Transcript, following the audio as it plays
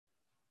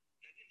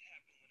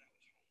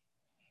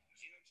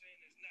You know what I'm saying?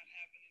 It's not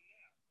happening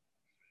now.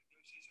 You know what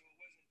I'm saying? So it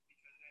wasn't because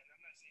of that. And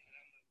I'm not saying that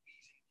I'm the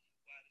reason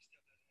why this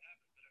stuff doesn't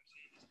happen, but I'm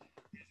saying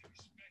there's a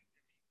respect that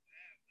people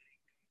have when it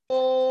comes.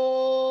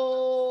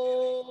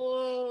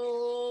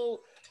 Oh,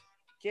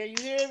 can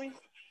you hear me?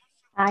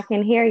 I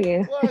can hear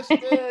you. What's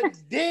the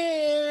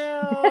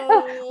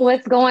deal?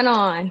 What's going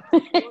on?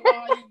 What's going on?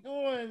 How you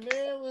doing,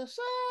 man? What's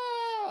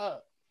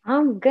up?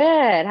 I'm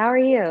good. How are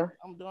you?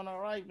 I'm doing all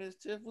right, Miss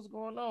Tiff. What's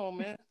going on,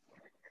 man?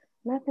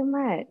 Nothing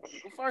much.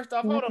 Well, first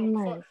off, hold on. Nothing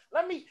much.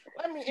 Let me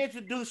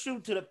introduce you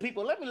to the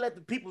people. Let me let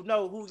the people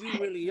know who you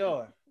really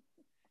are.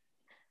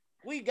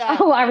 We got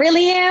Oh, I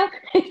really am?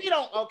 she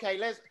don't okay.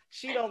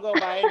 She don't go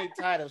by any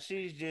title.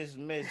 She's just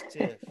Miss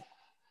Tiff.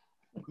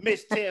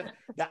 Miss Tiff,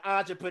 the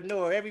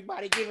entrepreneur.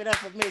 Everybody give it up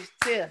for Miss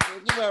Tiff.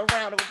 Give her a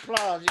round of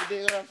applause. You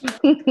dig what I'm saying?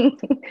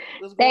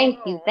 What's going Thank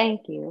you. on, man?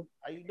 Thank you.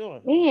 How you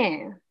doing?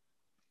 Man,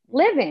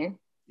 living,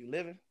 You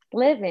living?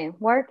 living,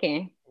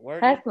 working,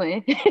 Working?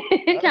 hustling,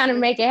 trying to Hustling?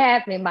 make it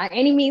happen by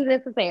any means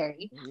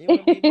necessary. You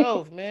and me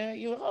both, man.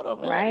 You hold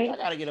on, man. I Right?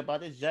 gotta get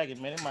about this jacket,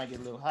 man. It might get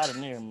a little hot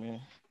in there, man.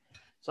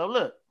 So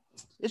look,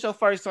 it's your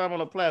first time on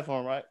the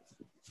platform, right?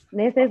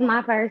 This is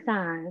my first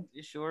time.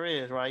 It sure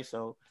is, right?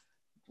 So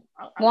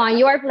Well, on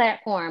your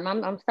platform,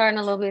 I'm starting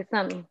a little bit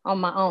something on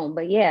my own,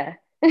 but yeah.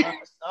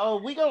 so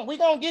we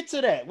gonna get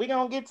to that. We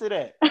gonna get to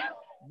that.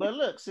 But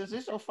look, since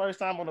it's your first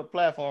time on the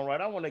platform,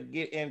 right? I want to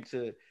get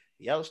into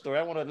your story.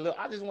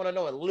 I just want to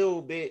know a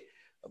little bit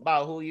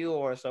about who you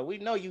are. So we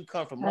know you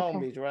come from Long Okay.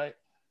 Beach, right?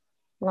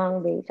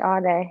 Long Beach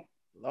all day,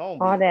 Long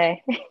all Beach.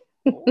 day.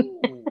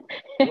 Oh,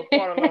 what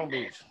part of Long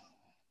Beach?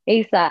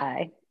 East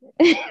side.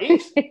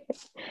 East.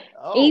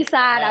 Oh, East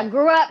side. I wow.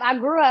 grew up. I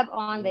grew up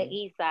on the Mhm.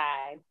 east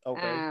side.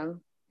 Okay.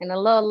 And a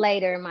little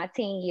later in my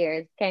teen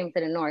years came to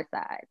the north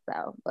side.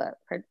 So, but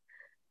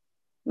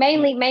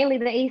mainly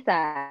the east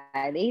side.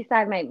 The east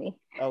side made me.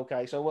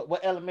 Okay. So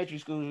what elementary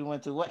schools you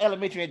went to? What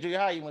elementary and junior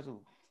high you went to?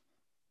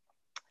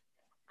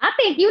 I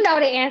think you know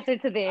the answer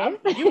to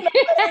this. You know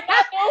that and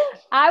I know.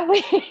 I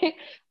went.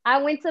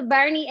 I went to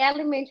Bernie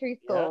Elementary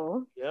Yep.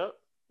 School. Yep.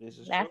 This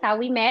is That's true. how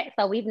we met.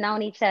 So we've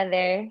known each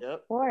other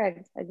Yep. for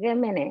a good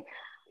minute.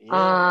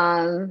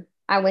 Yeah.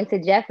 I went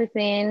to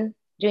Jefferson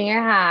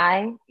Junior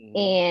High, Hmm.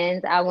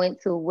 and I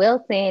went to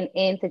Wilson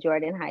and to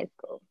Jordan High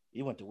School.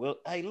 You went to Will.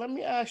 Hey, let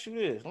me ask you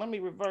this. Let me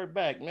revert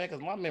back, man,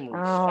 because my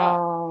memory's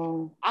shot.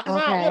 Oh, Cause I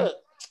okay. look.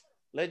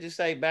 Let's just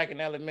say back in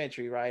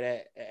elementary, right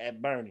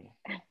at Bernie,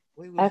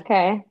 we was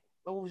Okay.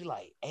 what was it,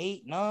 like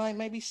 8, 9,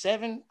 maybe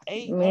 7,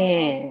 8, 9.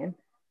 Man,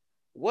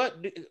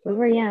 What? we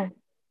were young.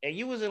 And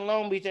you was in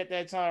Long Beach at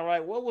that time,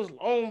 right? What was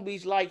Long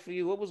Beach like for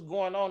you? What was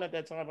going on at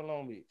that time in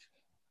Long Beach?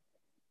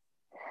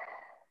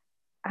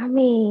 I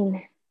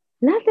mean,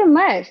 nothing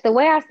much. The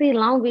way I see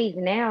Long Beach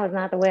now is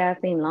not the way I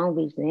seen Long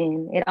Beach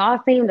then. It all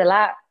seemed a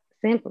lot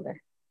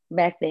simpler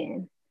back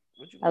then.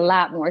 What you A mean?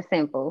 lot more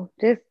simple.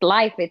 Just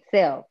life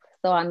itself.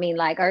 So I mean,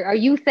 like, are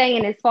you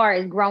saying as far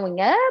as growing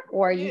up,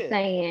 or are you Yeah.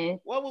 saying?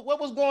 What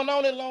was going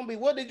on in Long Beach?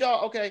 What did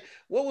y'all? Okay,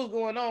 what was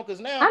going on? Because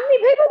I now, mean,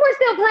 people were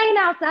still playing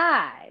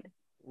outside.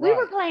 We were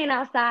right, playing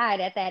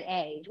outside at that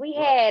age. We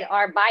right, had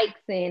our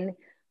bikes and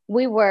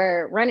we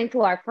were running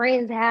to our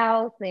friend's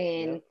house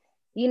and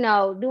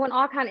yep, doing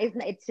all kind of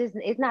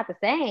it's not the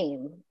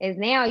same as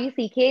now. You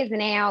see kids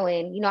now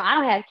and I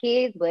don't have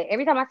kids, but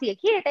every time I see a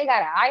kid, they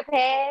got an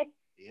iPad.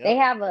 They yep,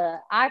 have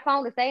a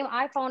iPhone, the same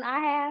iPhone I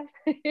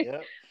have.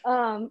 yep.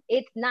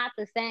 It's not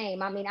the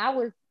same. I mean, I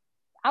was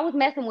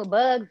messing with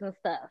bugs and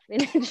stuff in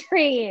the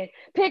tree and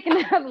picking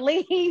up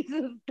leaves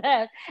and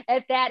stuff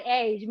at that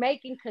age,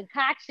 making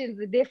concoctions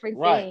of different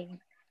Right, things.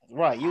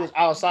 right. You was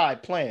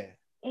outside playing.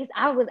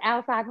 I was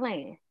outside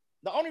playing.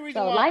 The only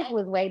reason So why life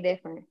was way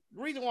different.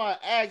 the reason why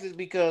I ask is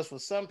because for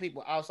some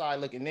people outside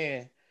looking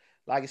in,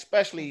 like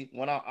especially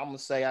when I'm gonna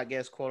say, I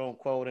guess, quote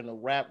unquote, in the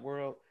rap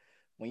world,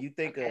 when you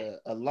think Okay.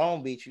 of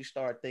Long Beach, you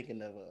start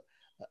thinking of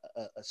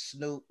a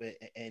Snoop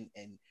and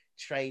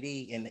Trade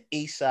E and the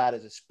East Side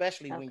is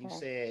especially when you Okay.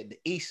 said the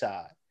East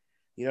Side.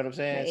 You know what I'm The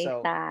saying? east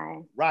So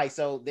side. right,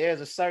 so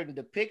there's a certain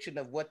depiction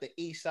of what the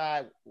East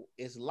Side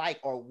is like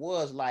or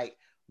was like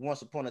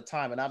once upon a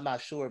time, and I'm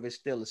not sure if it's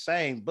still the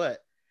same, but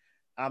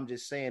I'm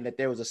just saying that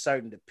there was a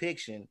certain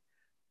depiction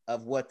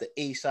of what the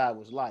East Side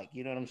was like.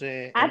 You know what I'm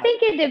saying? I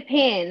think it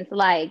depends.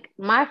 Like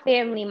my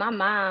family, my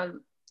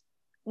mom,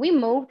 we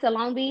moved to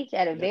Long Beach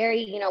at a Yep.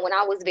 very, when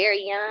I was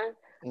very young.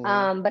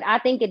 Hmm. But I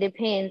think it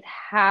depends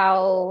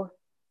how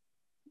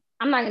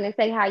I'm not going to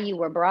say how you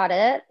were brought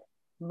up,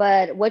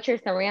 but what your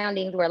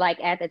surroundings were like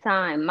at the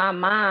time. My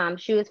mom,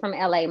 she was from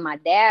LA. My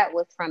dad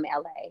was from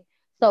LA.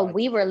 So Right.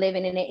 we were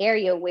living in an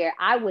area where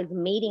I was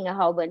meeting a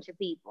whole bunch of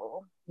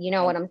people. You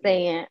know what I'm Yeah.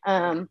 saying?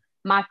 Yeah.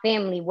 My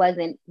family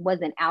wasn't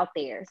out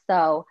there.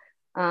 So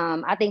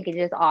I think it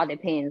just all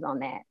depends on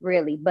that,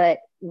 really. But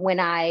when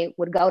I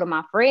would go to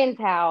my friend's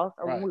house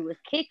or when Right. we was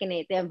kicking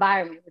it, the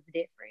environment was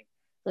different.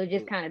 So it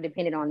just kind of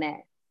depended on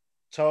that.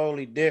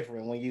 Totally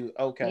different when you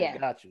okay, Yeah,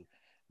 got you.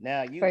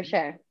 Now for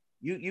sure.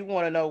 you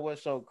want to know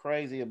what's so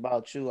crazy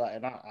about you,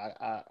 and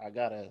I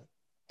gotta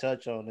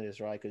touch on this,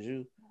 right? Because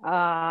you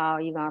Oh,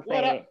 you gonna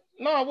what say I it?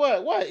 No,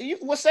 what? You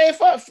what say it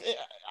for?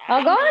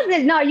 Oh, go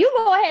ahead. No, you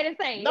go ahead and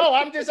say it. No,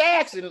 I'm just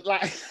asking.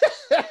 Like,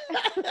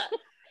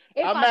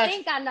 If I'm I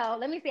asking. think I know,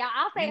 let me see.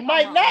 I'll say You it if I'm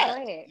might wrong. not.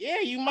 Go ahead. Yeah,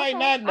 you might Okay.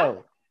 not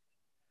know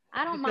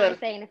I don't because mind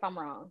saying if I'm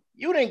wrong.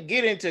 you didn't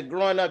get into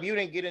growing up. You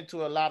didn't get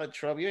into a lot of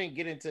trouble. You didn't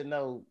get into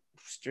no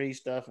street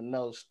stuff and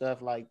no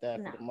stuff like that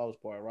for No. the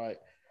most part, right?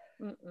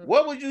 Mm-mm.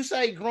 What would you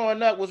say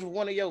growing up was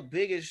one of your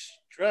biggest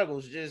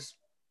struggles? Just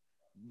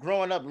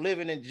growing up,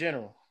 living in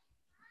general.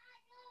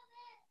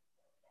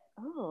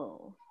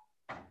 Oh,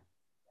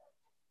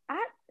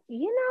 I,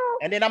 you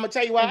And then I'm gonna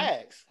tell you why know,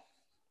 I asked.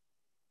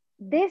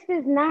 this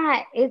is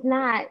not, it's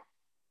not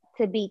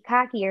to be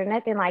cocky or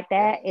nothing like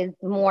Yeah. that.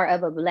 It's more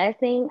of a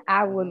blessing.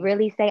 I would Mm-hmm.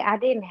 really say I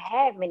didn't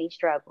have many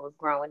struggles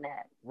growing up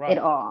at Right.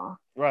 all.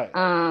 Right.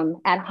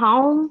 At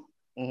home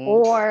Mm-hmm.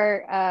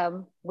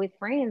 or with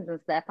friends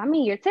and stuff. I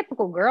mean, your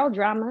typical girl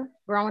drama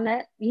growing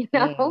up,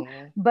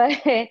 Mm-hmm. But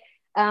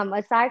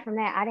aside from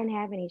that, I didn't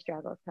have any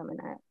struggles coming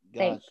up.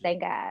 Gotcha.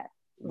 Thank God.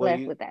 Well,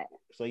 Blessed you with that.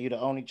 so you the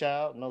only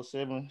child, no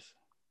siblings.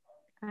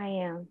 I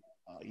am.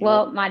 You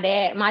Well, my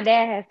dad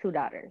has two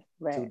daughters,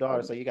 two but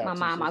daughters, so you my got two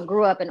mom, I sisters.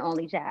 grew up an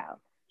only child.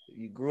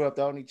 You grew up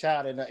the only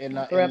child,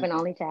 I grew up an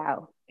only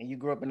child. and you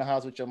grew up in the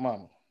house with your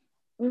mama.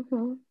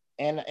 Hmm.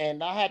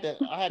 And I had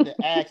to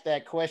ask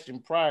that question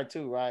prior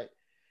to, right,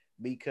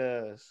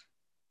 because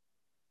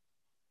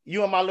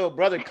you and my little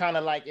brother kind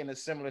of like in a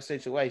similar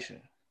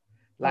situation.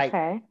 Like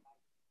Okay.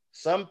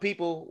 some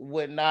people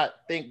would not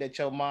think that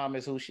your mom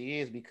is who she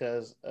is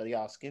because of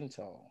y'all skin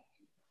tone,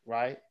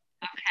 right?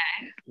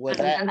 Was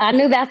that I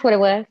knew that's what it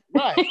was.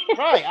 right?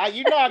 Right.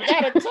 I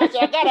gotta touch.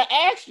 I gotta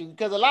ask you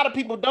because a lot of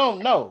people don't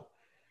know.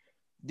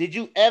 Did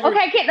you ever?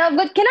 Okay,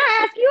 but can I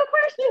ask you a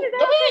question? Yeah, Is go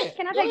that okay? ahead.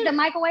 Can I Go take the ahead.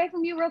 mic away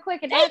from you real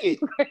quick and Take ask you it.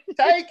 a question?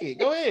 Take it.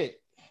 Go ahead.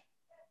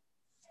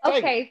 Take it.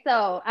 Okay,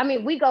 so I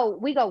mean, we go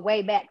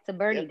way back to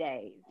Bernie Yep.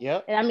 days,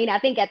 Yep. and I mean, I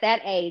think at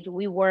that age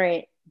we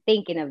weren't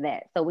thinking of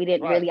that, so we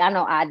didn't Right. really. I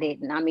know I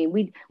didn't. I mean,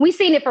 we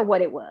seen it for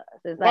what it was.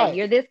 It's like Right.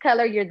 you're this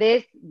color, you're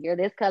this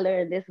color,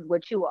 and this is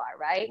what you are,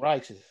 right?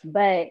 Righteous.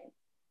 But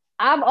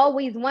I've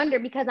always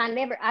wondered because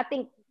I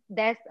think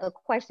that's a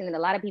question that a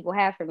lot of people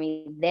have for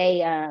me.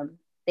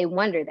 They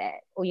wonder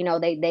that, or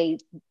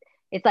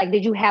it's like,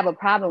 did you have a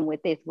problem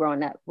with this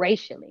growing up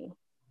racially?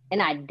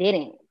 And I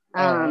didn't.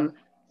 Uh-huh.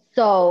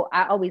 So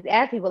I always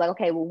ask people like,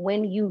 okay, well,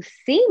 when you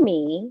see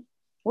me,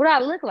 what do I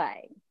look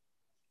like?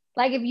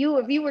 Like if you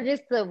were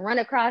just to run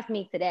across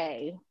me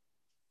today,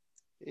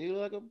 You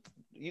look.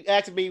 You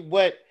asked me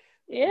what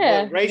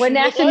yeah, race what you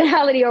look like.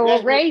 nationality or You what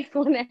asked me. race?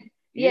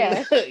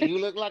 Yeah. You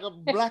look like a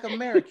Black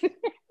American.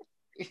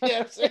 You know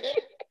what I'm saying?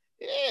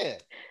 Yeah.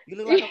 You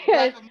look like a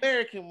Yes, Black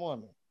American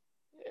woman.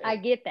 Yeah. I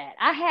get that.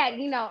 I had,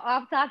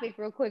 off topic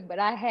real quick, but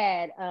I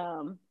had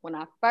when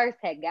I first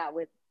had got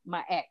with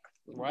my ex,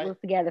 we Right. was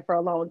together for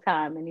a long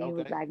time, and he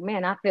was Okay. like,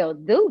 "Man, I feel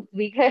duped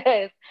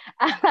because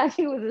I thought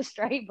she was a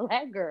straight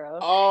black girl."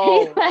 He's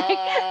Oh like,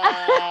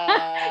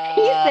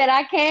 he wow. said,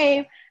 "I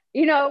came."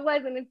 It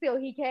wasn't until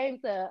he came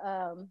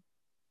to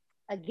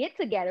a get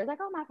together. It's like,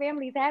 "Oh, my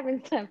family's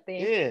having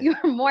something. Yeah.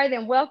 You're more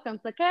than welcome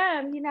to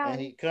come." And And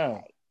he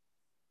come.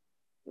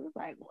 he was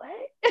like,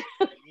 "What?"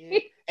 Yeah.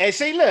 And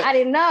see, look, I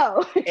didn't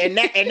know. and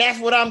that's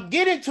what I'm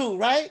getting to,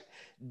 right?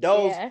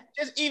 Those Yeah.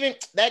 just even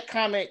that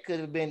comment could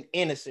have been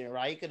innocent,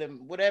 right? Could have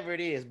whatever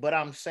it is, but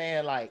I'm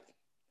saying like,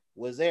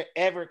 was there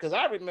ever? Because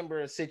I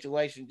remember a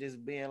situation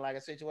just being like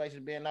a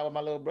situation being out with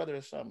my little brother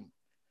or something,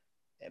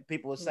 and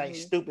people would say Hmm.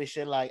 stupid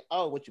shit like,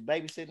 "Oh, what you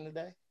babysitting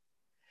today?"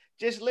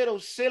 Just little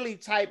silly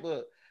type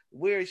of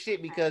weird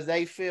shit because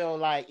they feel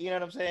like you know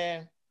what I'm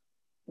saying.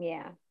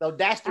 Yeah. So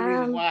that's the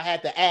reason Um, why I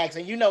had to ask,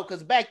 and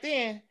because back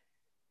then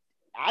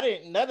I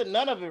didn't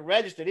none of it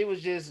registered. It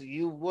was just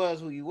you was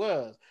who you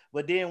was.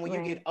 But then when you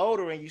get right.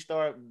 older and you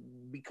start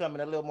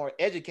becoming a little more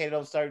educated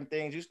on certain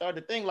things, you start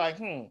to think like,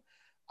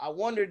 I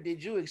wonder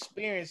did you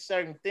experience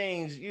certain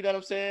things, you know what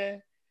I'm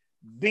saying?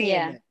 Being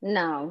Yeah. that.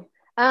 No.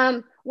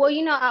 Well,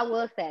 I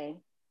will say,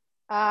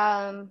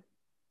 um,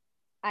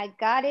 I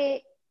got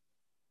it.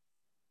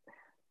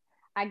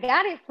 I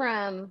got it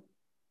from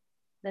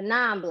the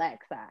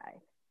non-black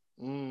side.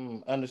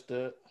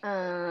 Understood.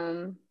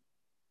 Um,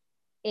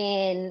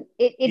 and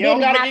it You don't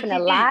didn't gotta get happen a too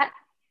deep. lot.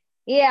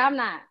 Yeah, I'm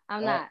not.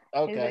 I'm not.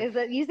 Okay.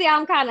 You see,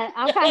 I'm kind of.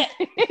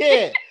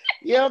 Yeah.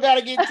 You don't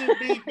gotta get too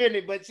deep in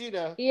it, but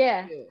Yeah,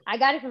 yeah. I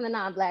got it from the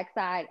non-black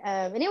side,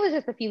 and it was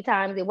just a few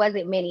times. It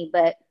wasn't many,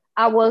 but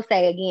I will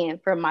say again,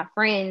 from my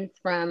friends,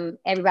 from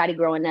everybody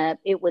growing up,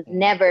 it was Mm-hmm.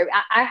 never.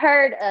 I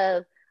heard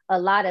of a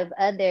lot of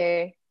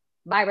other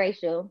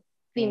biracial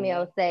Mm-hmm.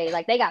 females say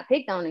like they got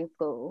picked on in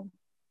school,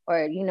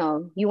 or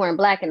you weren't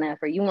black enough,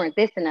 or you weren't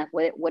this enough.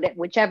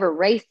 Whichever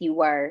race you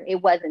were, it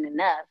wasn't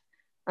enough.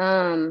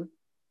 Um,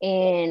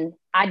 and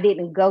I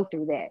didn't go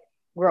through that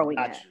growing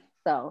Got up. you.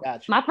 So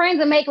Got you. my friends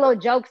will make little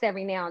jokes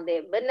every now and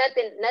then, but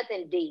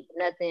nothing deep,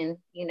 nothing,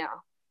 that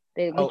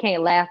we Oh,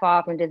 can't laugh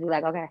off and just be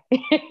like, okay.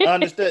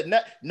 understood.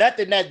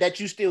 Nothing that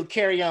you still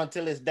carry on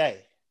till this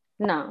day.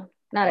 No,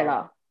 not All at right,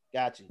 all.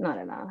 got you. Not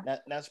at all.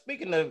 Now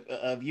speaking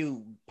of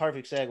you,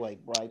 perfect segue,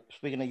 right?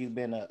 Speaking of you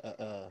being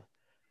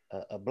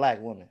a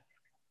black woman.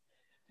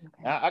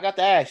 Okay. I got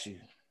to ask you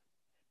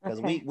because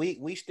Okay.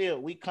 we still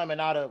we coming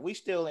out of we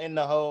still in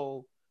the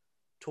whole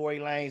Tory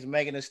Lanez,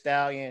 Megan Thee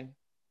Stallion,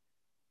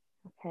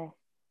 Okay.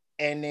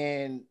 and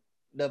then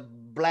the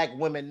black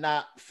women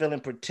not feeling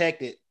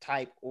protected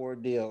type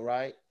ordeal,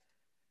 right?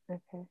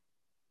 Okay.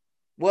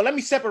 Well, let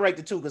me separate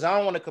the two because I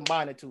don't want to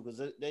combine the two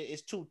because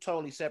it's two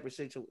totally separate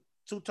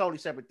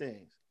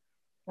things.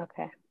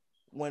 Okay.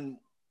 When,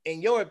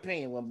 in your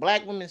opinion, when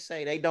black women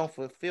say they don't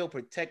feel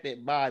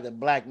protected by the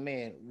black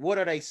men, what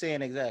are they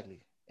saying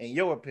exactly? In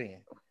your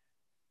opinion,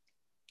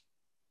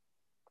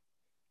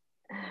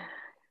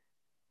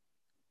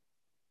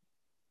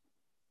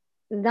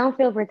 Don't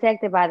feel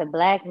protected by the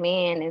black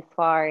man as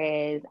far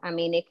as, I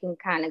mean, it can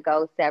kind of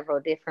go several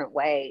different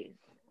ways.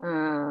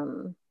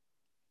 Um,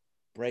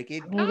 break I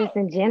it mean, just down.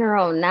 in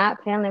general,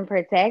 not feeling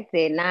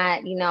protected,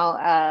 not,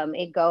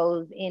 it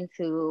goes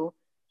into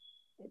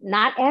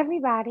not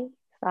everybody.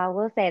 So I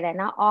will say that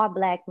not all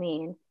black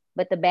men,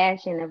 but the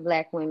bashing of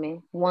black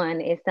women,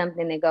 one is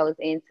something that goes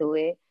into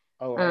it.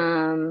 All right.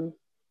 Um,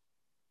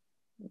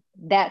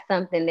 that's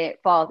something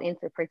that falls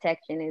into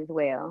protection as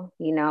well,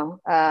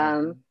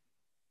 Mm-hmm.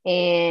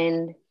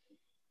 and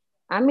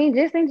I mean,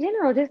 just in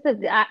general,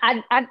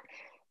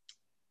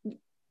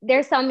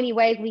 there's so many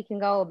ways we can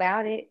go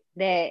about it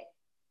that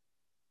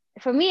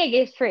for me it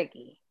gets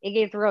tricky. It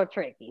gets real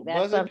tricky. That's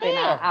Buzz it something I,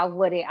 down. I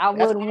wouldn't I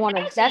That's wouldn't what want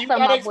I'm to. asking. That's You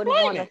something gotta I wouldn't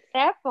explain want to it.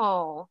 step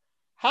on.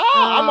 How?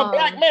 I'm a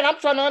black Um, man. I'm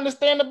trying to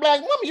understand the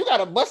black woman. You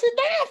gotta bust it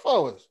down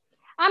for us.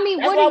 I mean,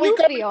 That's what do why we you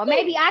coming feel? through.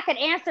 Maybe I could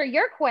answer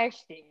your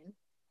question.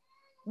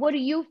 What do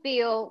you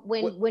feel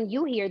Well, when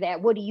you hear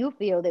that? What do you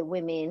feel that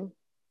women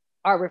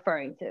are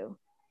referring to?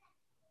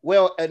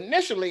 well,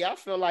 initially, I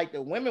feel like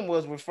the women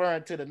was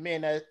referring to the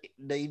men as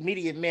the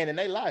immediate men in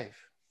their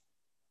life.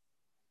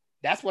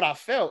 That's what I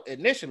felt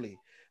initially.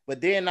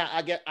 But then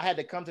I had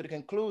to come to the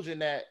conclusion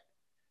that,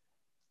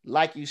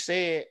 like you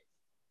said,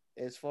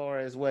 as far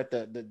as what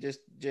the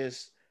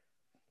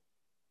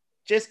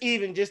just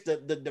even just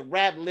the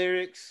rap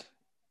lyrics,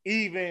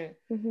 even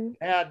Hmm.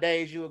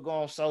 nowadays you would go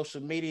on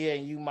social media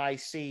and you might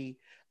see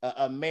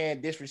a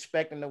man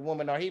disrespecting a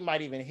woman, or he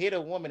might even hit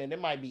a woman, and there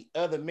might be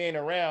other men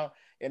around,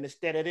 and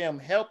instead of them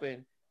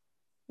helping,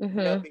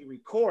 they'll Hmm. be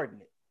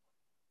recording it.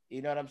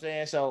 You know what I'm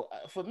saying? So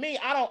for me,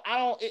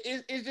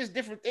 it's just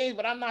different things,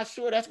 but I'm not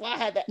sure. That's why I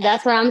had to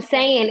That's ask what you I'm that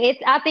question. saying.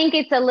 I think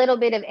it's a little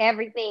bit of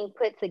everything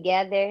put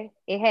together.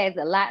 It has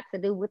a lot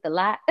to do with a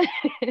lot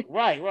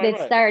Right, right, that's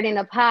right. stirred in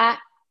a pot,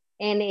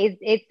 and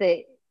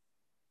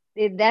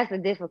that's a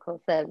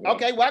difficult subject.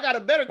 Okay, well, I got a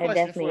better That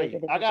question for definitely is you.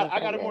 a difficult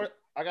subject.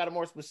 I got a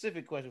more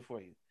specific question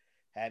for you.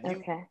 Have you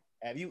Okay.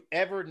 have you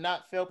ever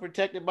not felt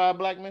protected by a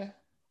black man?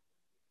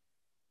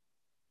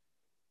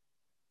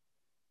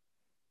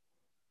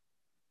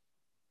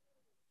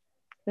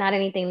 Not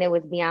anything that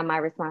was beyond my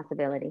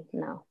responsibility.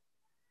 No.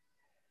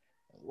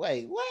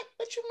 Wait, what?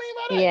 What you mean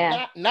by that?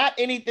 Yeah. Not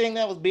anything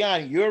that was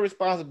beyond your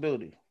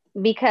responsibility.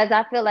 Because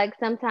I feel like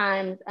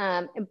sometimes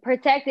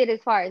protected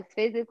as far as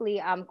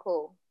physically, I'm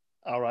cool.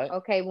 All right.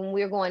 Okay, when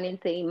we're going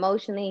into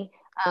emotionally,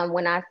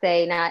 when I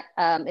say not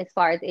as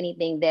far as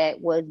anything that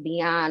was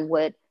beyond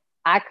what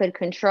I could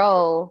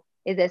control,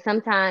 is that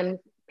sometimes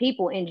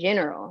people in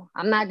general,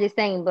 I'm not just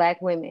saying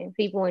black women,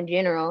 people in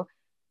general,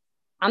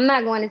 I'm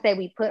not going to say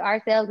we put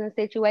ourselves in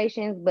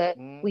situations, but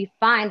Mm. we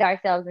find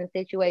ourselves in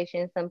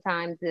situations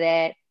sometimes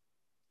that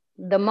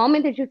the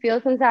moment that you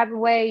feel some type of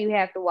way, you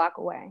have to walk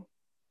away.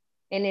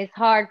 And it's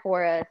hard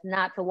for us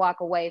not to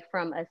walk away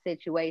from a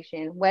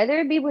situation, whether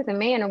it be with a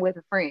man or with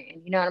a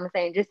friend. You know what I'm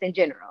saying? Just in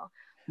general.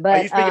 Are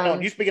you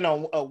But speaking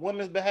on a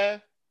woman's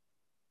behalf?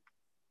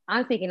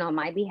 I'm speaking on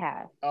my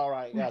behalf. All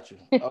right, got you.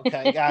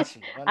 Okay, got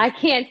you. I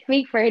Understood. can't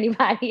speak for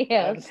anybody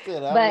else.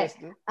 Understood. I'm But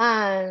listening.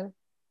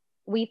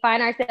 we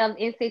find ourselves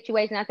in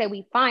situations. I say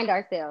we find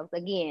ourselves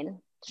again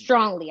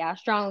strongly. I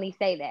strongly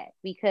say that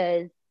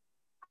because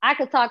I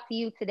could talk to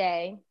you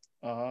today.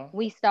 Uh huh.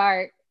 We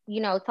start,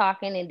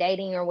 talking and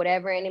dating or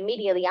whatever, and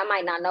immediately I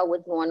might not know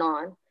what's going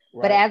on.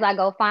 But Right. as I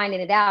go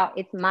finding it out,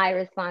 it's my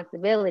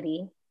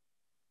responsibility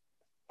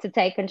to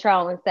take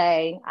control and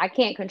say, I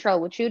can't control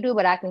what you do,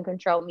 but I can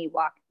control me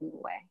walking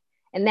away.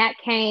 And that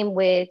came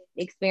with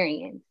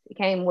experience. It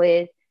came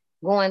with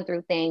going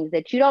through things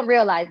that you don't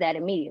realize that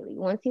immediately.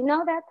 Once you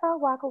know that, so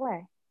walk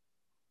away.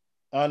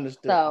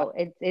 Understood. So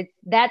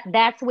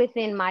that's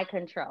within my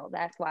control.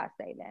 That's why I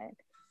say that.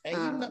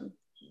 And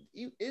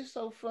it's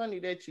so funny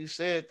that you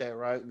said that,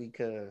 right?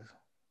 Because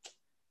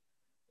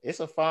it's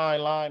a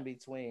fine line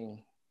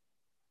between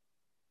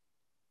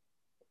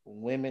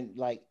women,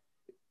 like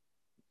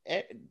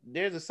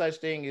there's a such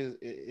thing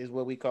is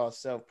what we call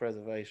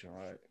self-preservation,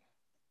 right?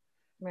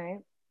 Right.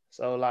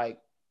 So like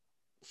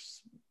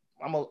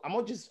I'm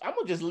gonna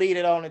just lead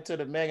it on into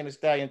the Megan Thee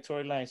Stallion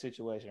Tory Lane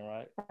situation,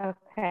 right?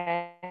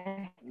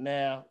 Okay.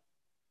 Now,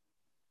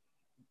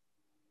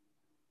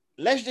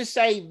 let's just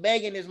say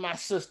Megan is my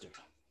sister,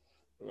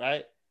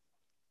 right?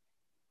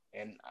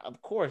 And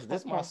of course,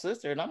 this is my Okay.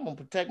 sister, and I'm gonna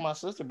protect my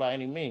sister by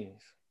any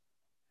means.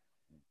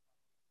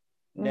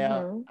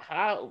 Now, Mm-hmm.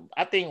 how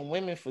I think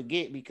women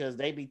forget because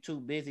they be too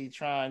busy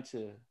trying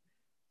to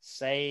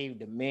save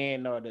the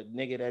man or the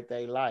nigga that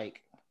they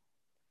like.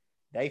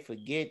 They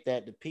forget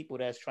that the people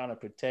that's trying to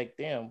protect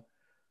them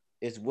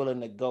is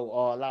willing to go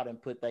all out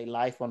and put their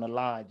life on the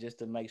line just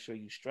to make sure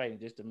you straight and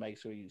just to make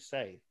sure you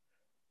safe.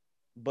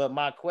 But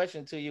my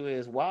question to you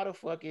is, why the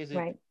fuck is it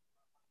Right.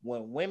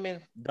 when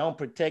women don't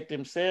protect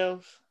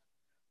themselves?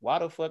 Why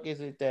the fuck is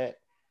it that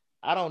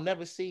I don't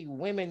never see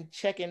women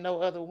checking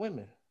no other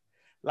women?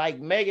 Like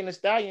Megan Thee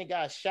Stallion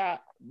got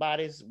shot by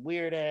this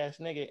weird ass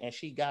nigga, and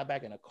she got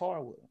back in a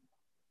car with him.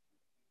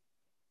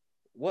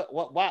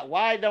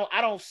 Why don't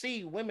I don't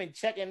see women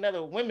checking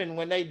other women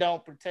when they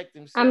don't protect I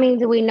themselves? mean,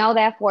 do we know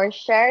that for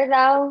sure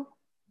though?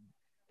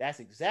 That's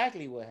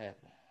exactly what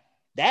happened.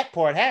 That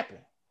part happened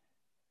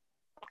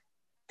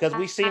because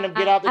we seen him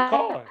get out the I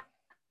car.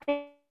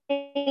 think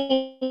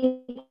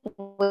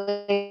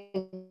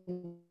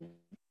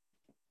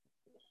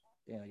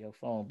Damn, your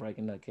phone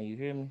breaking up. Can you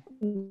hear me?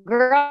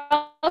 girl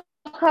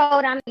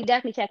code, I mean, we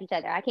definitely check each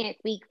other. I can't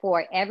speak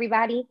for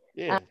everybody.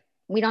 Yeah.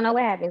 We don't know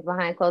what happens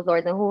behind closed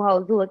doors and who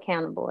holds who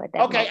accountable at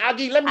that Okay,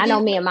 moment. let me I know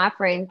give me and my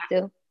friends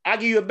do. I'll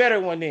give you a better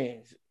one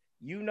then.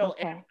 You know,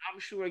 Okay. I'm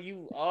sure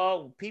you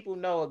all people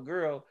know a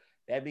girl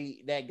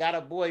that got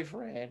a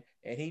boyfriend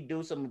and he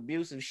do some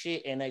abusive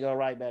shit and they go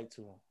right back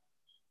to him.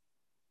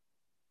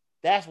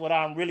 That's what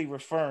I'm really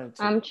referring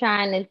to. I'm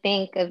trying to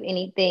think of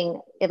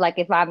anything like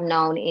if I've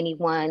known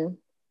anyone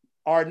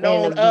Or in an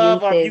known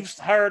of, or if abusive.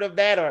 you've heard of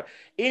that, or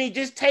any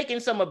just taking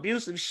some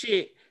abusive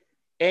shit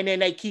and then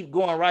they keep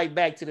going right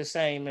back to the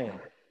same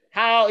man.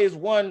 How is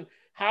one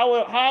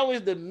how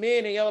is the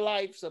men in your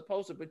life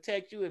supposed to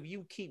protect you if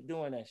you keep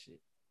doing that shit?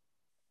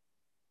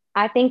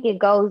 I think it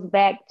goes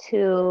back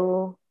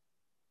to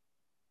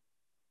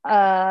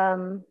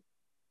um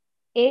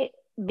it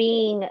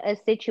being a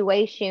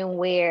situation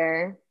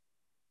where,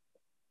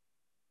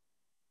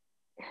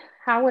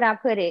 how would I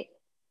put it?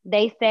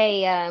 They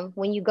say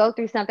when you go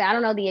through something, I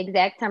don't know the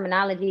exact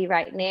terminology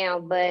right now,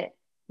 but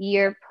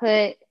you're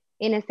put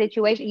in a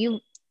situation,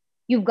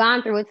 you've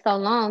gone through it so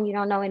long, you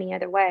don't know any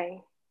other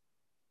way.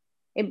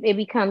 It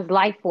becomes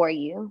life for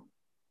you.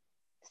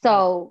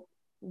 So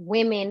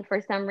women,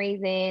 for some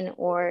reason,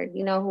 or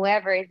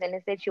whoever is in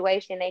a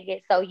situation, they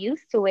get so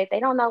used to it, they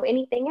don't know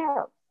anything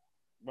else.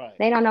 Right.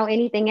 They don't know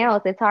anything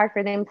else. It's hard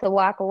for them to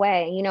walk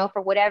away,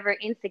 for whatever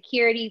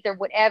insecurities or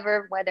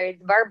whatever, whether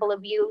it's verbal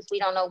abuse, we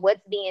don't know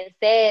what's being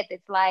said.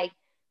 It's like,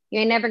 you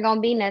ain't never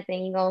gonna be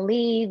nothing. You're gonna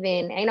leave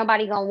and ain't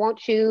nobody gonna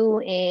want you.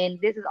 And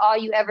this is all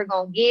you ever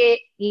gonna get,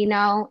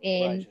 and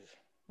Righteous.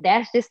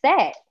 that's just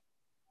that.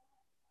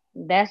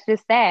 That's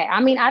just that.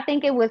 I mean, I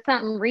think it was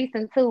something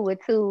recent too with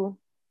two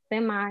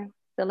semi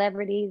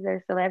celebrities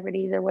or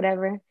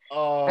whatever.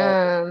 Oh,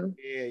 Um,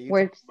 yeah, you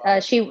where talking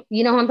about she, who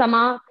I'm talking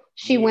about?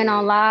 She went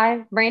on yeah, live,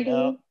 yeah,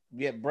 Brandy.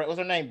 yeah. What's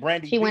her name?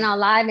 Brandy She went B. on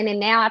live, and then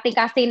now I think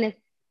I seen this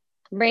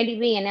Brandy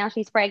B, and now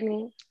she's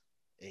pregnant.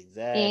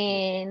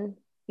 Exactly. And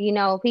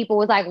people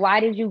was like, "Why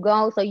did you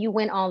go?" So you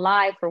went on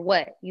live for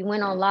what? You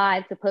went on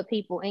live to put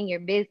people in your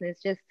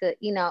business, just to.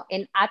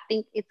 And I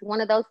think it's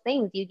one of those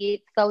things you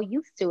get so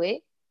used to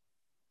it,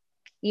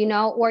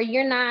 or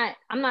you're not.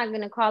 I'm not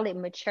gonna call it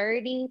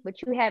maturity,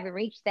 but you haven't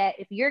reached that.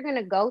 If you're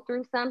gonna go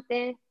through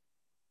something,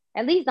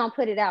 at least don't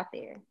put it out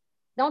there.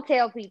 Don't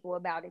tell people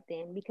about it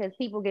then, because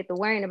people get to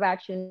worrying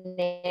about you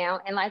now.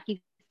 And like you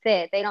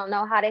said, they don't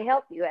know how to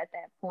help you at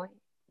that point.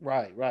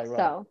 Right, right, So,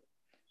 right.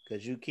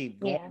 Because you keep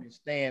yeah, going and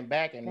staying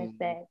back, that's and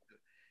that.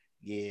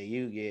 yeah,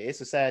 it's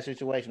a sad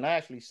situation. I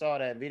actually saw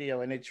that video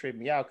and it tripped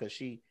me out because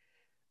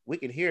we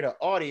could hear the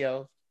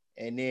audio,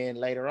 and then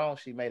later on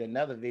she made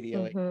another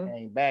video and Mm-hmm.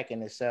 came back,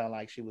 and it sounded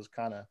like she was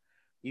kind of,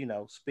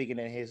 speaking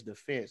in his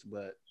defense,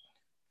 but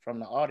from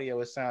the audio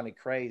it sounded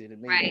crazy to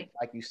me. But Right.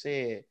 like you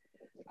said,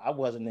 I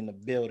wasn't in the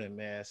building,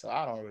 man, so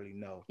I don't really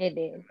know. It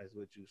did. That's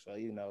with you, so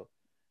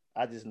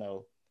I just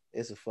know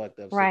it's a fucked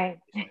up situation. Right.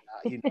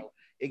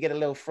 It get a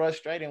little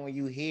frustrating when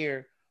you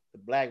hear the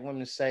black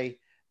women say,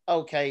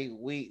 "Okay,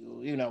 we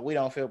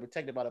don't feel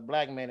protected by the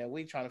black man," and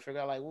we trying to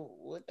figure out like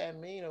what that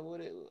mean or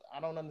I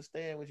don't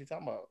understand what you're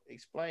talking about.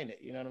 Explain it.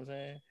 You know what I'm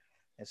saying?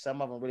 And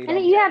some of them really And don't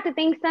then be. you have to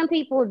think some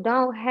people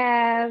don't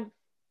have,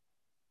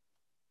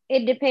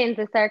 it depends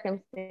the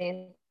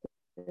circumstances,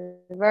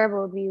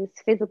 verbal abuse,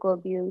 physical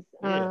abuse,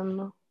 Yeah,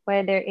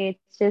 whether it's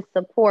just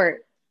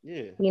support,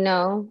 yeah, you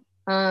know.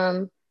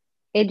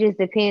 It just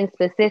depends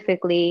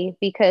specifically,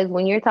 because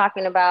when you're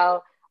talking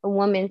about a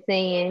woman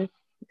saying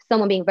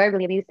someone being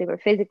verbally abusive or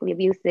physically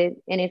abusive,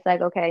 and it's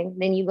like, okay,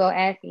 then you go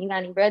asking, you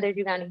got any brothers,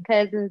 you got any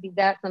cousins, you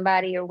got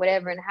somebody or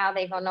whatever, and how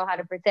they gonna know how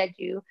to protect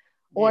you.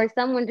 yeah. Or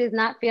someone just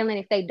not feeling,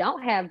 if they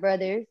don't have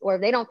brothers or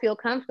if they don't feel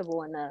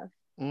comfortable enough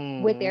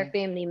with their Mm-hmm.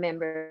 family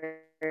members,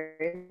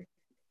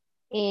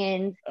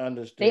 and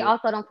they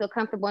also don't feel Understood.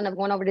 comfortable enough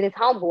going over to this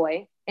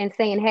homeboy and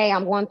saying, hey,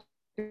 I'm going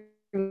through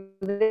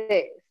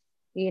this,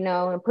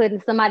 and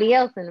putting somebody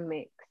else in the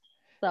mix.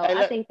 So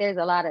I think Hey, there's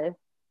look, a lot of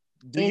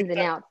Do you ins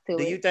and think? outs to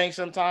Do you it. think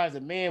sometimes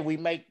the men we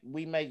make?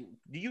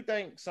 Do you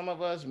think some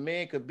of us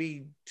men could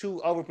be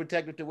too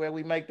overprotective to where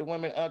we make the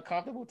women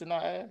uncomfortable to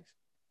not ask?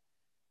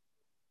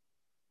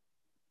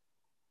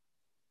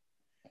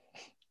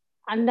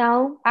 I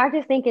know. I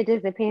just think it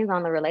just depends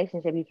on the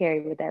relationship you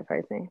carry with that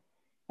person.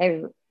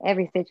 Every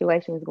every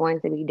situation is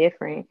going to be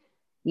different.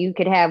 You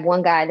could have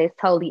one guy that's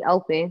totally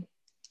open.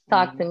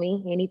 Talk to Mm-hmm.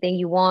 me, anything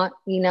you want,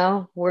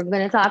 we're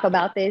gonna talk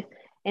about this.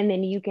 And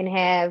then you can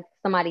have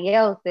somebody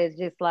else that's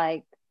just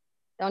like,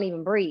 don't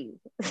even breathe.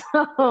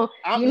 So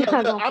I'm you're look,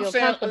 not look. gonna I'm feel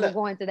saying, comfortable look.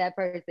 going to that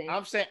person.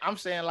 I'm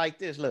saying like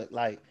this. Look,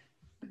 like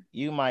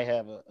you might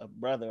have a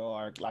brother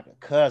or like a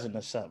cousin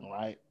or something,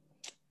 right?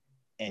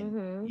 And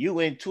Hmm. you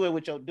into it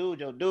with your dude.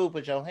 Your dude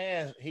put your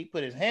hands. He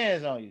put his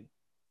hands on you,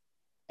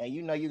 and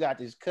you know you got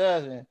this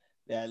cousin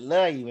that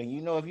love you, and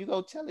you know if you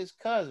go tell his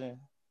cousin,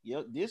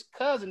 this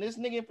cousin, this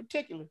nigga in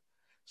particular,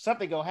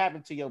 something gonna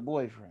happen to your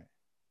boyfriend.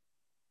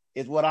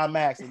 Is what I'm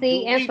asking.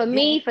 See, and for Do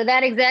me, we? for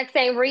that exact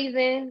same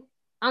reason,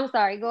 I'm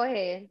sorry, go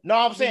ahead. No,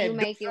 I'm Do you saying,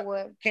 make it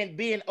what? can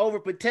being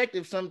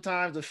overprotective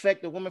sometimes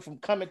affect the woman from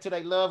coming to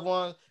their loved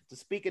ones to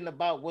speaking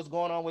about what's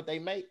going on with their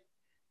mate?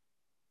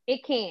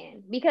 It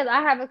can, because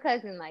I have a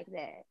cousin like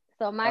that.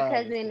 So my I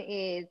cousin understand.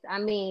 is, I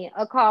mean,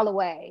 a call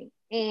away.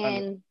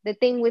 Under, And the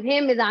thing with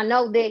him is, I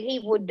know that he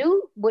would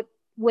do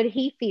what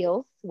he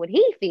feels, what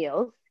he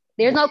feels.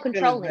 There's what no he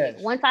feel is controlling it.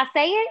 best. Once He I gonna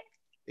say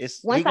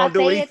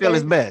do what he it, feel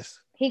is best.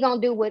 he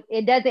gonna do what.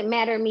 It doesn't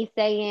matter me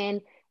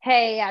saying,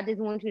 "Hey, I just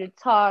want you to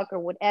talk" or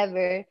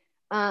whatever.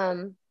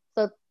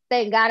 So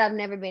thank God I've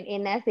never been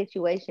in that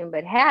situation.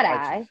 But had Righteous,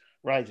 I,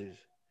 righteous.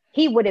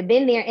 he would have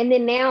been there. And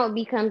then now it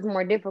becomes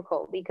more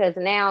difficult because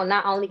now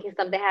not only can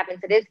something happen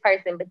to this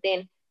person, but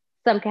then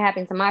something can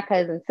happen to my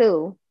cousin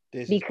too,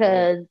 This is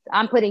correct. because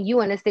I'm putting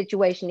you in a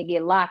situation to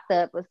get locked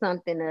up or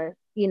something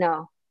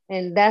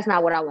and that's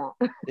not what I want.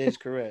 This is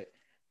correct.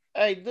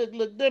 Hey,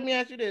 look. Let me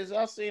ask you this.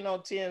 I seen on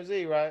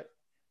TMZ, right?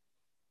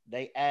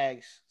 They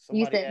asked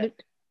You somebody. said,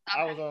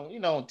 I was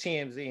on, on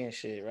TMZ and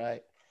shit,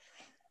 right?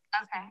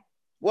 okay.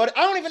 Well,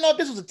 I don't even know if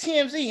this was a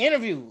TMZ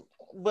interview,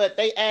 but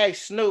they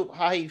asked Snoop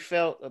how he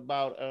felt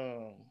about.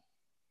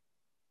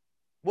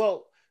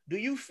 Well, do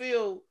you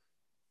feel?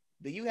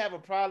 Do you have a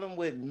problem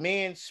with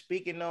men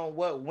speaking on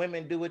what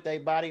women do with their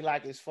body,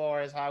 like as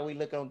far as how we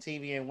look on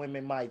TV and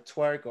women might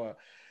twerk or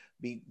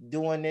be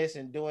doing this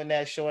and doing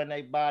that, showing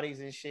their bodies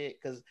and shit?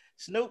 Because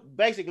Snoop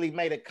basically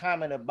made a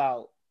comment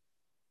about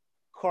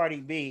Cardi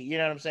B. You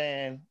know what I'm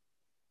saying?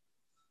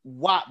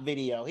 WAP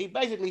video. He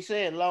basically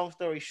said, long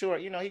story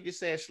short, he just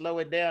said slow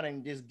it down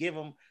and just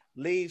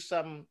leave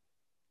something,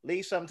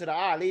 leave something to the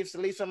eye, leave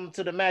something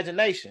to the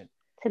imagination.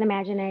 To the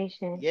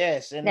imagination.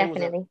 Yes,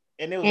 Definitely.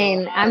 and it was a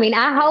And I lot of mean,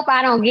 I hope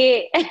I don't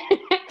get,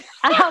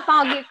 I hope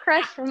I don't get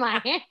crushed from my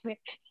hand.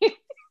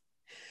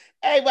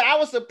 hey, but I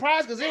was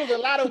surprised because there was a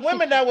lot of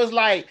women that was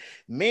like,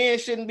 men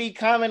shouldn't be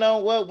commenting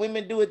on what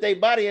women do with their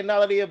body and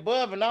all of the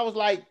above. And I was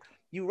like,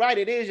 you right,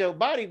 it is your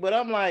body, but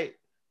I'm like,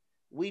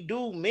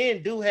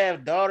 men do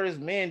have daughters,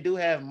 men do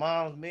have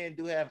moms, men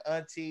do have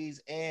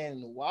aunties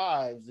and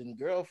wives and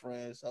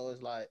girlfriends. So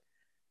it's like,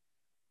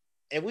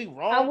 if we I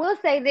wrong, will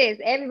say this: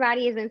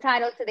 everybody is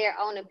entitled to their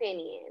own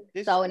opinion.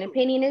 this is So an true.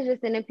 opinion is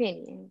just an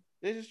opinion.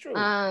 This is true.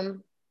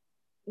 Um,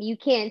 you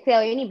can't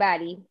tell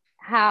anybody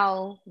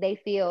how they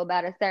feel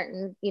about a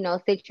certain,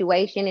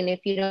 situation. And if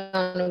you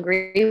don't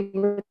agree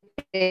with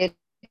it,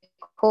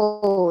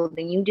 cool.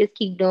 Then you just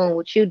keep doing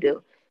what you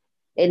do.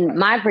 In Right.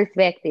 my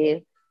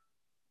perspective,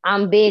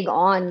 I'm big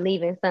on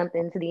leaving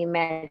something to the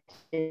imagination.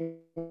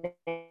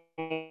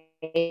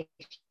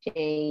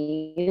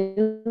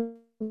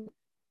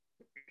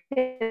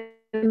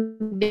 You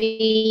be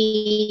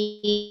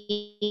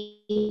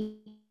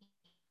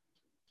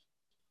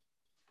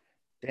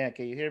Dan,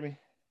 can you hear me?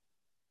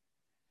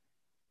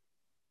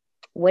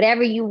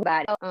 whatever you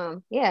about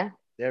it. Yeah.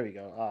 There we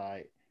go. All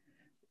right.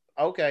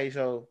 Okay,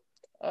 so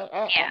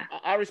Yeah.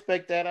 I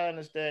respect that. I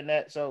understand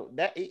that. So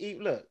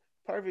look,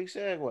 perfect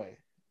segue.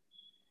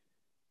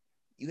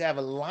 You have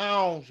a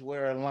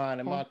loungewear line.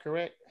 Am I Okay.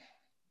 correct?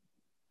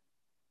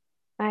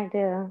 I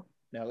do.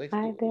 No, it's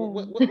I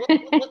do.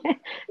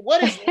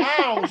 what is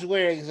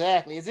loungewear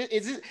exactly? Is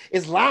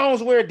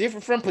loungewear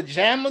different from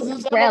pajamas and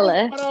stuff? What's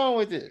Umbrella. going on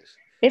with this?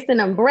 It's an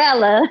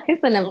umbrella.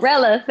 It's an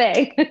umbrella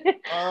effect.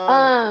 Uh,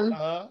 um,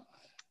 uh,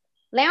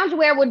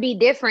 Loungewear would be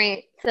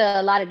different to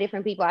a lot of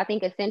different people. I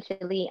think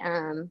essentially,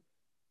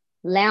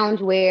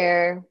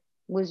 loungewear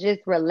was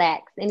just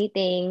relaxed.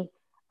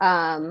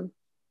 Um,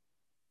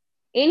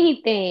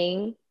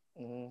 anything.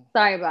 mm,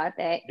 Sorry about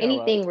that. yeah,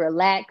 right. Anything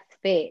relaxed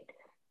fit.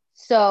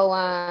 So,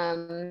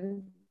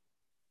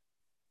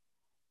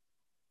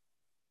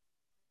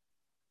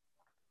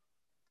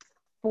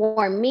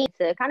 for me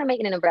to kind of make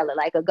it an umbrella,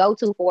 like a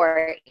go-to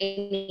for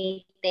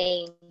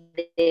anything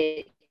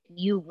that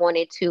you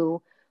wanted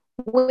to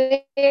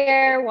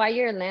wear while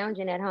you're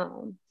lounging at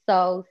home.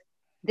 So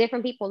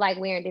different people like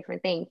wearing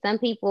different things. Some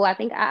people, I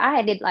think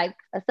I did like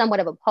a somewhat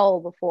of a poll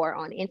before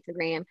on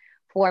Instagram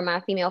for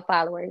my female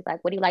followers,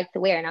 like, what do you like to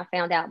wear? And I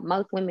found out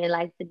most women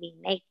like to be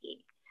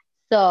naked.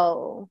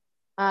 So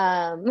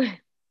um,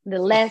 the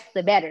less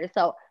the better.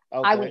 So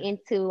I went Okay.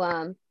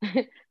 into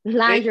That's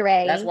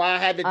lingerie. why I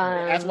had to.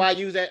 That's why Um, I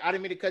use that. I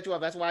didn't mean to cut you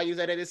off. That's why I use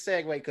that as a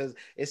segue because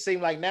it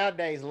seemed like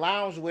nowadays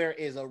loungewear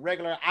is a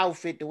regular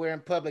outfit to wear in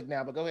public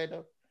now. But go ahead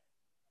though.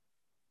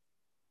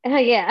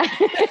 yeah.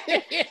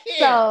 Yeah.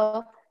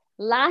 So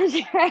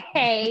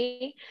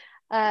lingerie,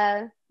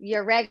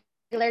 your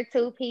regular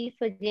two-piece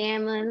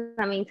pajamas.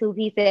 I mean,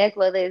 two-piece sets,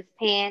 whether it's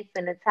pants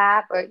and a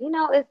top, or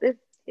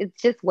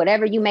it's just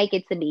whatever you make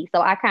it to be.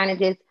 So I kind of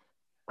just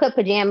put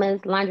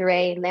pajamas,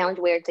 lingerie,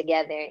 loungewear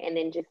together, and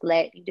then just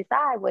let you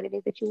decide what it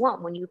is that you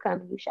want when you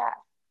come and you shop.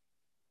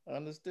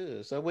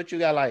 Understood. So what you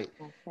got like?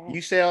 That's that.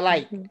 You sell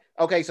like Mhm.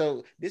 okay.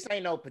 So this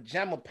ain't no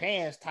pajama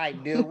pants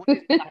type deal. What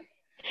is it like?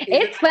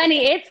 Is it It's like?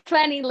 funny. It's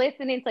funny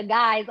listening to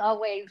guys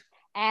always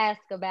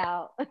ask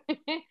about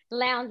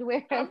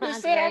loungewear or I'm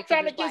just saying. I'm lingerie because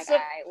trying to it's get like, some. all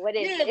right, what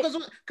is Yeah, it?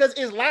 because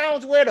it's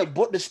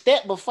loungewear the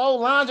step before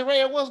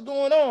lingerie. What's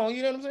going on?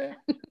 You know what I'm saying?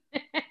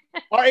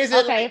 Or is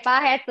it Okay, if like?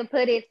 I had to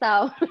put it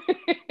so,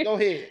 Go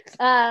ahead.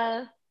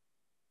 uh,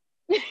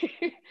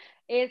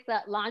 it's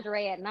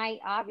lingerie at night.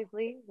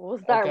 Obviously, we'll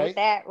start with Okay.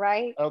 that,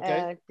 right?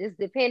 Okay. Just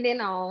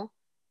depending on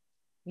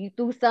you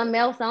threw something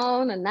else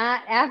on or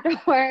not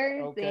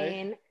afterwards, Okay.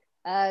 and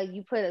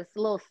you put a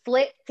little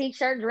slit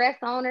t-shirt dress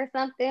on or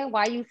something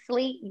while you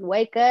sleep. You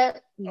wake up,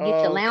 you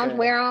get your Okay.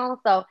 loungewear on.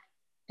 So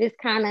just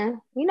kind of,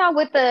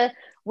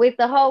 with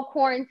the whole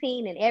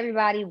quarantine and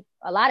everybody,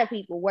 a lot of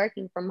people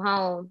working from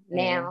home Mm.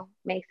 now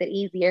makes it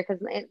easier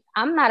because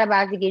I'm not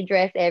about to get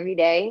dressed every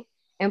day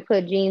and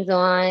put jeans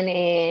on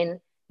and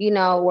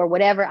or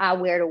whatever I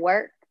wear to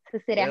work to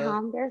sit at Well,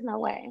 home. There's no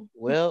way.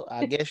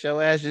 I guess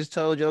your ass just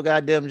told your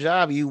goddamn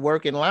job you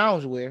work in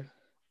loungewear.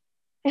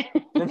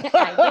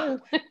 I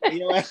do. You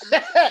know,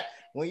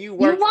 when you You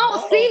work from won't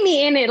home, see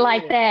me in it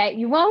like yeah, that.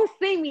 You won't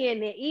see me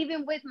in it.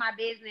 Even with my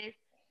business,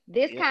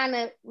 this yeah. kind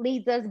of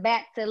leads us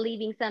back to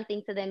leaving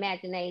something to the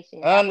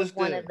imagination.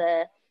 Understood.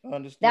 That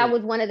Understood.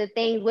 was one of the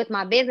things with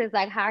my business.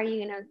 Like, how are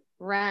you gonna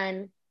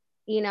run,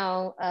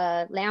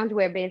 a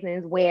loungewear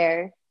business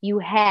where you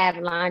have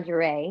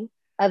lingerie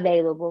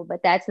available,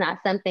 but that's not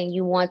something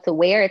you want to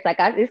wear? It's like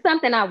it's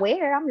something I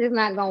wear. I'm just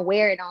not gonna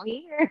wear it on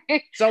here.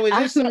 So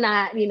I'm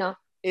not.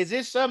 is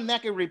this something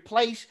that can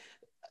replace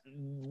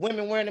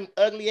women wearing them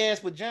ugly ass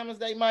pajamas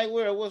they might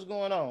wear? Or what's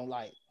going on?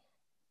 Like,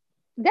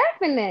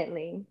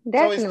 Definitely, so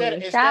definitely.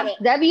 instead Shop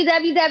of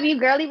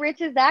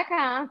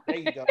www.girlyriches.com. there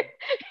you go.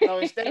 So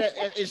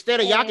instead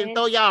of y'all can And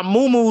throw y'all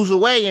moo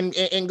away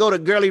and go to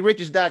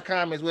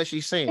girlyriches.com is what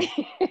she's saying.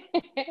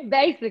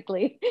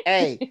 basically,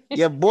 Hey,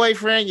 your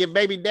boyfriend, your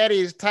baby daddy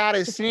is tired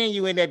of seeing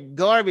you in that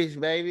garbage,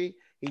 baby.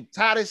 He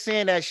tired of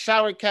seeing that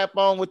shower cap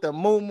on with the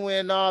moo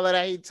and all of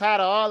that. He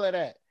tired of all of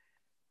that.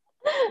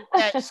 Keep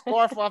that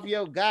scarf off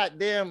your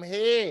goddamn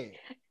head.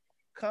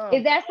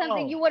 is Come that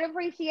something on. you would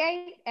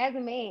appreciate as a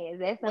man? Is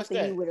that What's something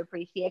you that? would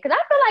appreciate? Because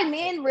I feel like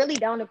men really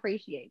don't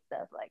appreciate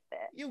stuff like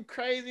that. You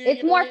crazy in It's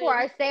your more for head?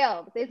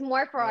 ourselves. It's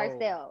more for No.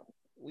 ourselves.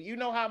 Well, you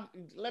know how,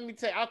 let me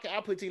tell you,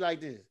 I'll put it to you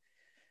like this.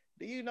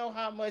 Do you know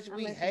how much I'm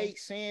we listening. hate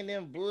seeing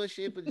them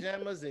bullshit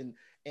pajamas and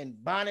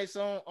bonnets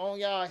on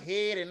y'all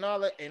head and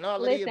all of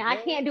the Listen, I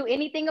above? can't do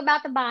anything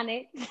about the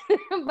bonnet,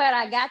 but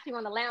I got you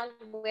on the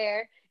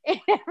loungewear and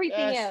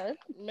everything else. That's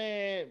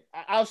man.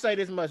 I'll say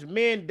this much: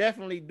 men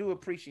definitely do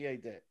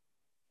appreciate that.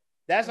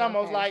 That's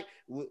almost Okay. like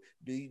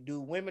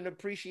do women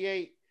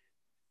appreciate?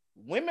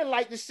 Women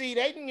like to see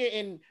they can get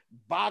in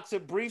boxer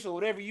briefs or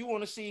whatever you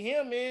want to see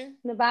him in.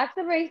 The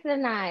boxer briefs are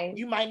nice.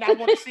 You might not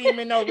want to see him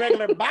in no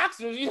regular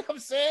boxers. You know what I'm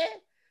saying?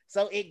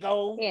 So it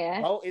goes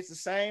Yeah. both. It's the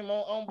same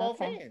on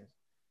both Okay. ends.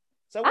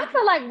 So I what you?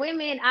 feel like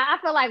women. I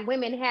feel like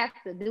women have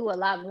to do a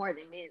lot more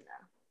than men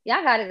though.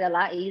 Y'all got it a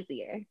lot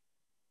easier.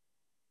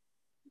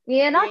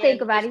 Yeah, don't think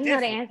And about it's it. You know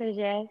the different. answer is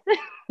yes.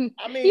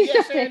 I mean, You know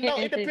yes and the no.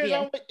 answer is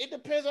yes. It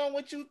depends on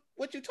what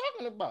you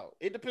talking about.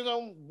 It depends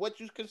on what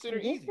you consider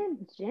Just easy.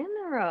 in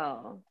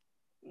general,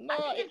 I No,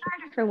 think it's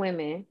harder for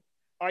women.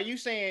 are you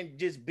saying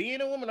just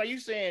being a woman? Are you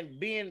saying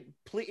being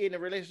in a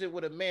relationship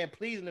with a man,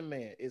 pleasing a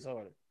man is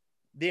harder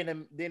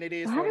than it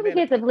is How for a do we man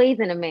to get to please?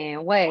 pleasing a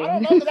man? I don't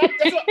Wait. know because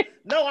that's what.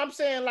 No, I'm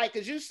saying like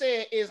because you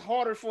said it's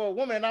harder for a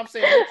woman, and I'm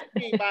saying what you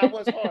mean by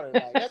what's harder.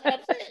 Like that's what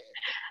I'm saying.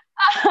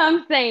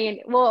 I'm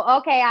saying, well,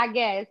 okay, I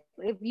guess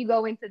if you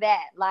go into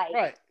that, like,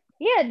 Right,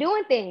 yeah,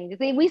 doing things.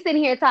 See, we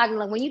sitting here talking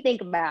like when you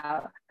think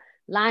about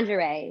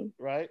lingerie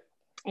right,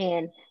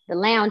 and the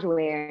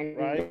loungewear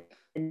and the right.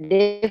 different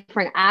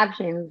options women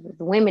have to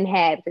try to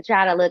look all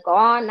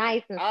nice and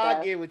stuff I for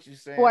get you what you're guys.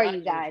 saying. And I it's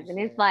get what like, you're how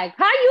saying. you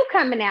coming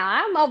out? I'm over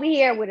here with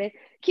a cute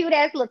ass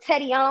little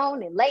teddy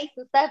on and lace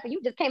and stuff, and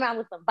you just came out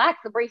with some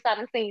boxer briefs I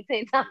done seen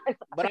 10 times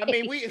But I already.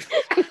 mean,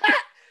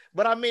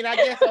 but I mean, I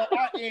guess on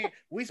our end,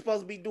 we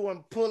supposed to be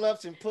doing pull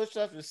ups and push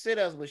ups and sit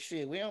ups with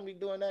shit. We don't be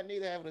doing that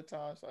neither half of the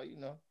time. So you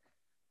know,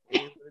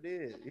 it is what it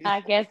is. You know I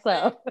what I'm guess saying?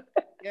 so.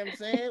 You know what I'm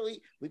saying?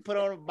 We put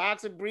on a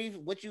boxer brief.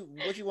 What you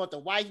want, the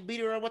wife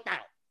beater or without?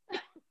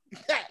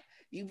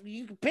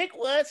 You can pick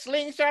one,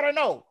 slingshot or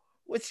no.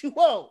 What you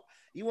want?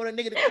 You want a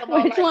nigga to come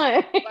on Which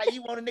one? like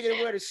you want a nigga to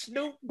wear the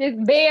Snoop? This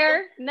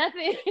bear,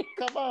 nothing.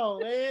 Come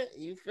on, man.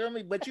 You feel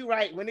me? But you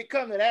right. When it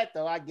comes to that,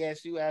 though, I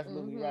guess you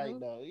absolutely right, Mm-hmm.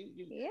 though.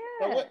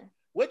 So Yeah.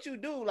 what you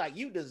do? Like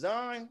you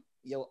design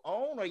your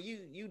own, or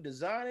you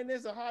designing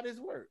this, or how this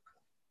work?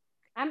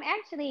 I'm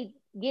actually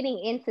getting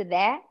into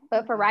that,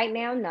 but for right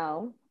now,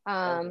 no.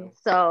 Okay.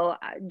 So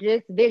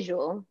just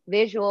visual,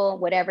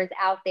 whatever's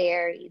out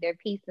there, either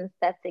piecing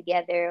stuff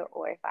together,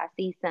 or if I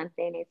see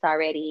something, it's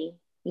already,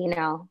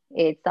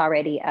 it's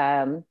already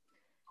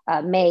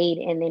made,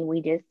 and then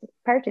we just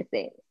purchase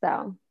it.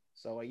 So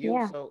So are you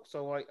yeah,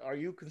 are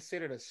you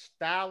considered a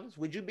stylist?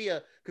 Would you be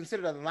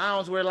considered a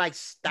loungewear like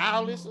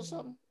stylist or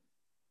something?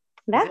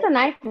 Is that's that a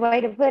nice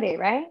way to put it,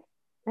 right?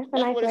 That's a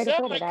that's nice what it way to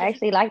sounds put it. like? I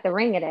actually like the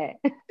ring of that.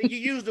 You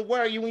use the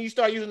word when you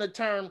start using the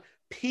term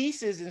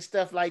pieces and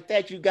stuff like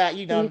that. You got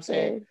you know what I'm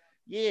saying? Pieces.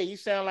 Yeah, you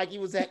sound like you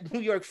was at New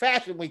York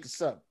Fashion Week or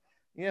something.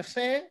 You know what I'm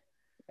saying?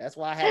 That's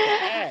why I had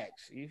to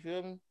ask. You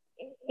feel me?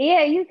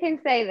 Yeah, you can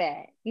say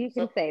that. You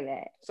can So say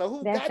that. so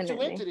who got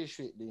you into Definitely. this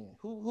shit then?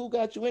 Who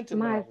got you into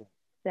lounge?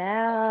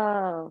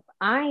 Myself.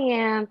 I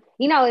am,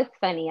 it's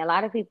funny. A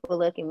lot of people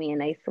look at me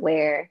and they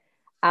swear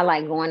I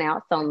like going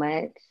out so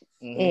much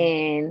Mm-hmm.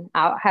 and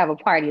I'll have a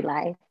party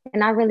life.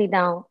 And I really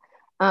don't.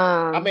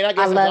 I mean, I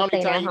I guess that's the love only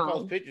staying time at you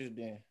post home. pictures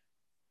then.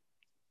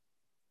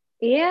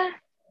 Yeah,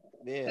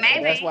 Yeah, so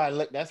that's maybe. why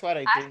that's why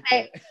they I think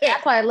say that.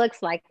 that's why it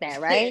looks like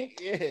that, right?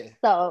 Yeah.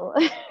 So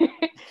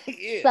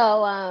Yeah.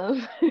 so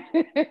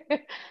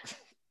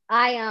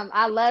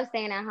I love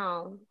staying at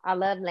home. I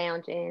love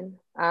lounging.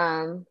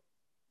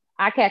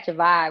 I catch a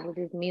vibe with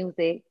this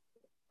music,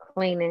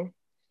 cleaning,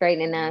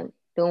 straightening Mm-hmm. up,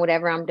 doing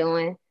whatever I'm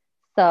doing.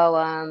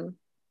 So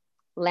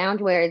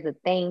loungewear is a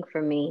thing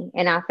for me.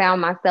 And I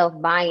found myself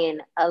buying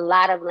a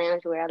lot of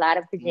loungewear, a lot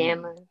of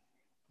pajamas.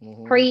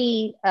 Mm-hmm.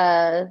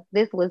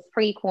 This was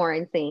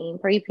pre-quarantine,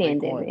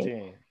 pre-pandemic.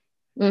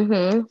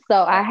 Pre-quarantine.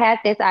 So I Uh, had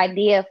this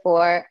idea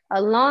for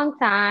a long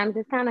time,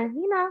 just kind of,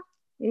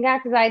 you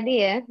got this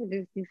idea,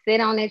 just you sit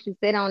on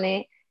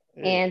it.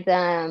 yeah.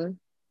 And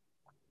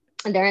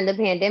during the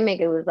pandemic,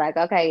 it was like,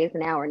 okay, it's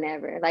now or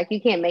never. Like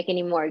you can't make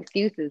any more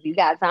excuses. You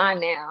got time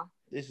now.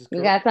 This is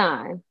You got correct.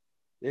 time.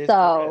 This is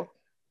correct. So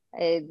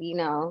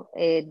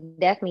it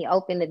definitely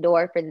opened the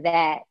door for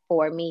that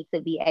for me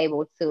to be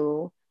able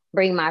to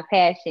bring my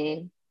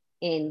passion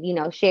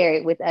and share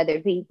it with other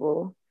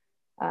people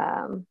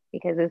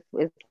because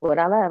it's what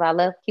I love. I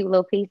love cute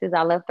little pieces.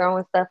 I love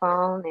throwing stuff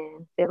on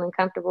and feeling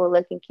comfortable,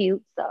 looking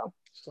cute. So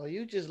So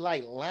you just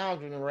like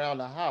lounging around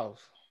the house.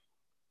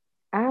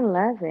 I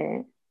love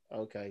it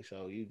Okay,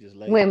 so you just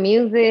with lazy,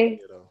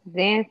 music, you know.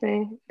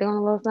 dancing, doing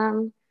a little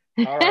something.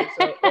 All right,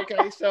 so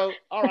okay, so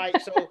all right,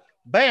 so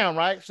bam,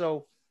 right?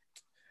 So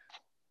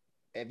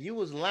if you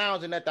was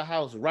lounging at the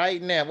house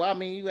right now, well, I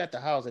mean, you at the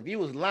house. If you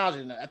was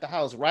lounging at the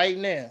house right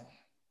now,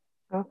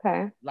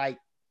 Okay. like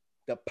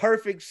the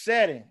perfect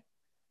setting,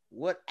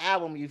 what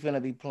album you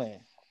finna be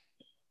playing?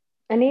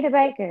 Anita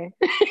Baker.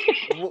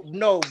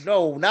 No,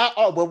 no, not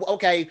all. But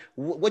okay,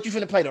 what you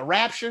finna play? The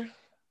Rapture?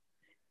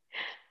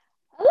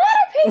 A lot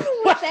of people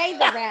will say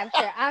the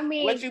rapture. I What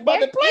mean, you about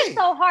to it's play?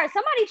 so hard.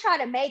 Somebody try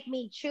to make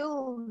me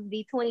choose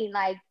between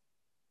like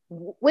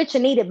which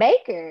Anita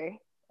Baker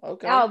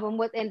Okay. album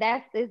was, and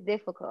that's it's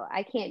difficult.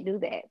 I can't do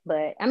that.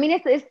 But I mean,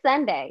 it's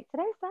Sunday.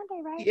 Today's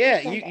Sunday, right? Yeah,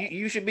 It's you, you Sunday.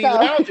 you should be So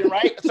lounging,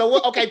 right? So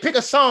what? Okay, pick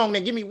a song.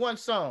 Then give me one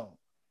song.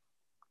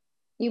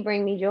 you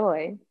bring me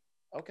joy.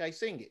 Okay,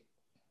 sing it.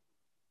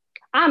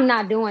 I'm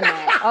not doing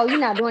that. Oh, you're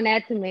not doing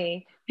that to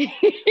me.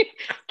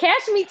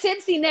 Catch me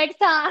tipsy next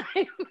time.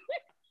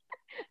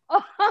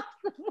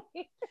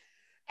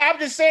 I'm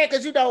just saying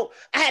because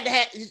I had to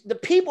have the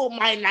people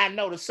might not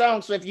know the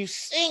song, so if you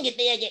sing it,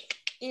 they get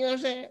you know what I'm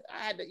saying.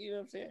 I had to, you know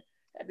what I'm saying.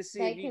 I had to see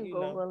They if can you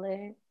know, Google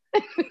it.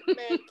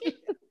 man.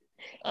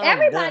 I'm done.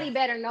 Everybody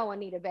better know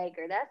Anita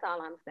Baker. That's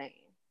all I'm saying.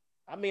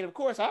 I mean, of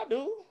course I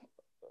do.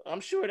 I'm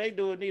sure they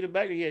do. Anita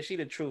Baker, yeah, she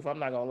the truth. I'm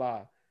not gonna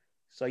lie.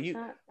 So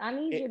I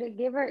need it, you to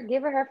give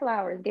her her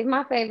flowers. Give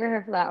my favorite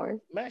her flowers.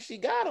 man, she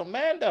got him,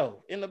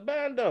 Mando in the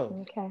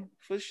bando Okay.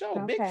 for sure.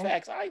 Big Okay.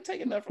 facts. I ain't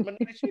taking nothing from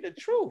Anita. She the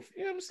truth.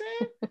 You know what I'm saying?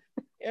 You know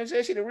what I'm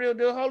saying? She the real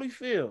deal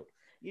Holyfield.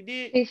 You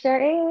did She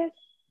sure is.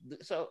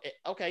 so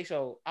okay.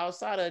 So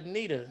outside of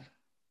Anita,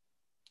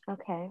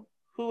 Okay.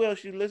 who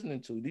else you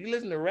listening to? Do you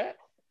listen to rap?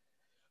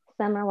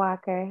 Summer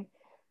Walker.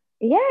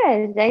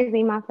 Yes,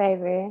 Jay-Z my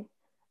favorite.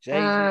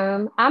 Jay Z.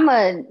 I'm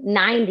a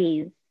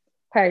 90s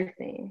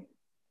person.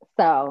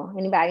 So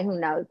anybody who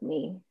knows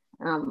me,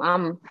 I'm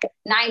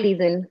 90s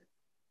and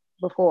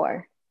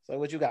before, So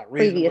what you got?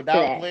 Reasonable previous to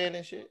Doubt that. playing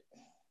and shit.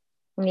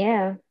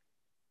 Yeah,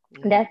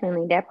 Mm.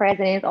 definitely. That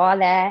presidents, all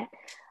that.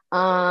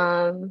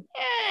 Um,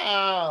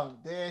 Oh,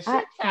 damn, she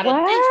trying to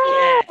think she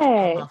had.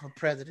 I'm what? out for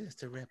presidents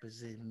to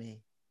represent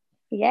me.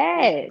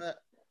 Yeah, Yes. but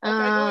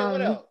okay, go ahead.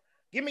 What Um, else?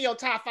 Give me your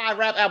top 5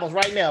 rap albums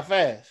right now,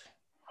 fast.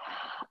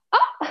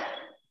 oh,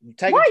 You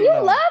taking why too you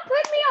long. love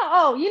putting me on?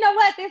 Oh, you know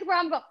what? This is where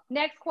I'm going.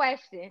 Next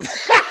question.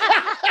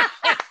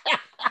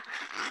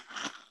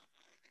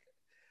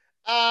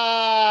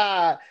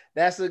 Ah,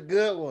 that's a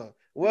good one.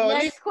 Well,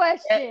 Next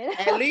question.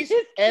 at I'm least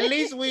just at kidding.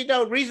 least we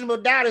know reasonable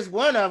doubt is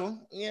one of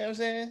them. You know what I'm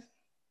saying?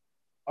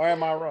 Or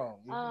am I wrong?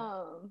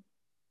 Um,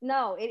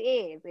 no, it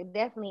is. It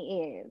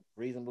definitely is.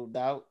 Reasonable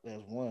doubt,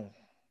 there's one.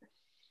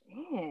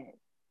 Shit.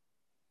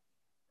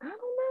 I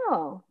don't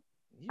know.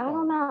 You I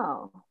don't don't,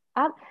 know.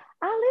 I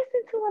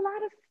listen to a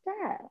lot of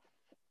stuff.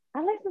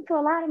 I listen to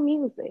a lot of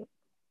music.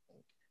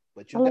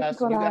 but I listen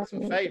to a you lot got of some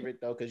music. favorite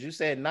though, because you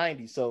said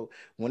 90s. So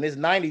when it's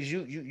 90s,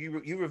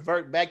 you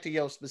revert back to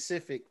your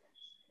specific.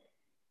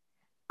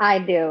 I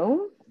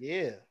do.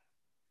 Yeah.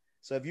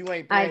 So if you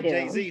ain't I playing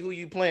Jay do. Z, who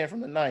you playing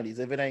from the 90s?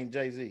 If it ain't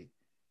Jay Z,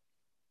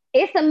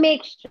 It's a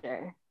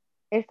mixture.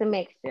 It's a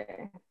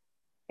mixture.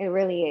 It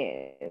really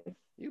is.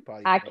 you I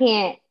probably playing.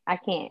 can't. I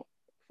can't.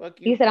 Fuck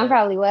You you said I'm playing.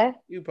 probably what?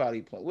 You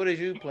probably playing. What is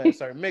you playing?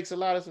 Sir, mix a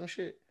lot of some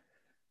shit.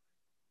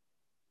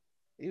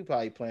 You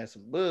probably playing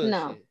some No,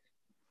 bullshit.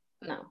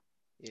 no,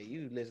 Yeah,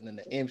 you listening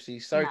to MC no.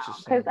 Search or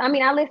Because something. I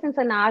mean, I listened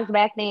to Nas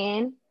back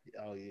then.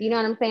 Oh You know yeah.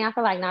 what I'm saying? I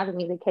feel like Nas'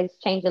 music has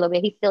changed a little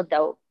bit. He's still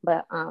dope,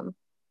 but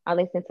I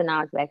listened to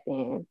Nas back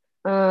then.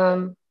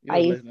 You I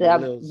was used listening to to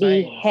Lil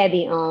be Zane or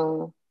heavy something.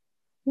 on.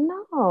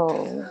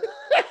 No,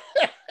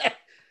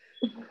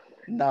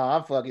 Nah,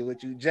 I'm fucking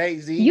with you. Jay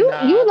Z, you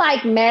Nas.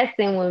 like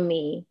messing with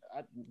me.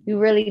 I, You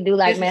really do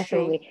like this is messing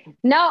with true. me.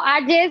 No,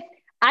 I can't.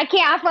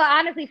 I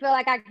honestly feel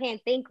like I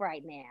can't think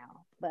right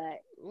now,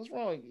 but What's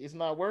wrong? It's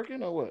not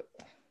working or what?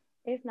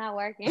 it's not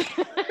working.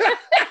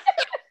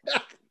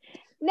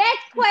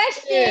 Next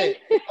question. Yeah.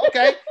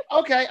 Okay.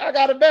 Okay. I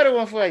got a better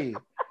one for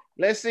you.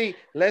 Let's see.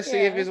 Let's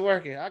see if Yeah. it's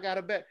working. I got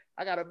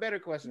a better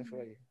question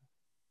for you.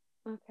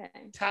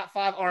 Okay. Top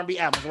five R&B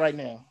albums right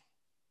now.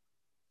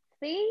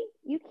 See,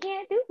 you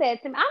can't do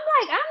that to me.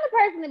 I'm the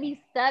person to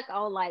be stuck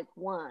on like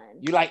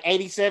one, You like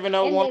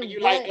 8701. and then You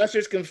like just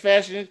Usher's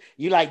Confessions.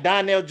 You like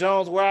Donnell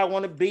Jones, Where I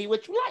Want to Be.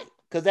 What you like?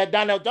 Because that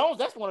Donnell Jones,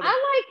 that's one of the.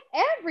 I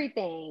like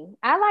everything.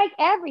 I like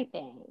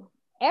everything.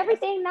 That's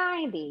Everything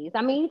 90s.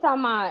 I mean, you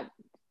talking about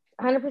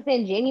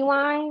 100%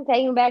 genuine,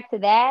 taking back to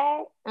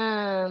that.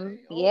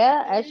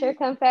 Yeah, Usher okay.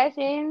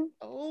 Confession.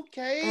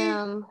 Okay.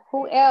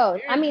 Who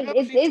else? Here I it mean, comes.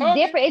 She it's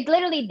talking. different. It's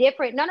literally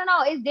different. No, no,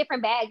 no. It's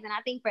different bags, and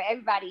I think for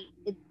everybody,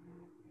 it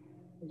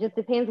just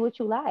depends what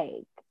you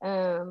like.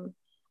 Um,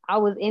 I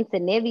was into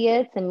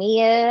Nivea,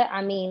 Tamia.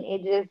 I mean,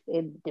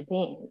 it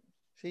depends.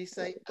 She It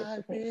say, really just I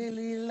depends.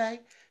 really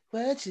like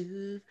what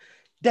you've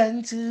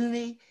done to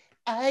me.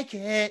 I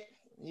can't.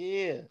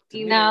 Yeah.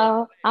 You Tamia Wynn.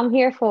 know, I'm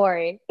here for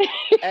it.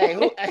 Hey,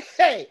 who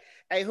hey,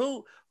 hey,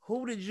 who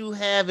did you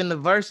have in the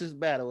versus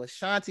battle?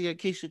 Ashanti or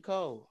Keisha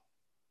Cole?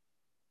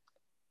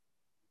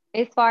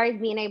 As far as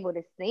being able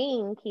to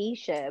sing,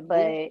 Keisha, Who's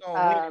but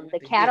gonna win with the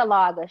the hit?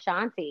 catalog,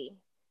 Ashanti.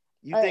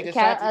 You think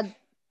Cat, Ashanti?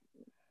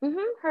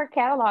 her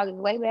catalog is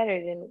way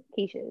better than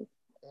Keisha's.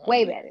 I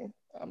Way mean, better.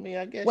 I mean,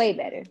 I guess Way you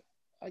better.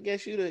 I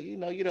guess you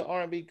the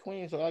R&B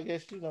queen, so I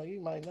guess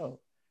you might know.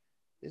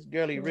 It's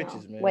girly No,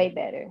 riches, man. way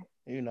better.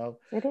 You know.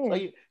 It So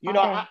is you all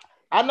know, day.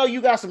 I know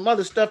you got some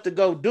other stuff to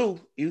go do.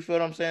 You feel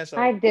what I'm saying?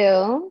 I So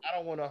do. I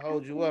don't want to I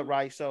hold you up, do.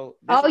 right? So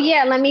this Oh what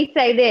yeah, let me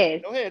say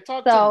this. go ahead,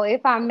 talk to me. So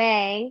if I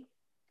may,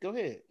 Go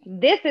ahead.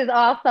 this is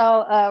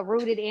also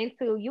rooted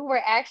into you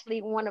were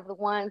actually one of the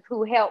ones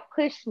who helped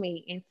push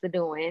me into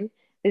doing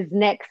this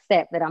next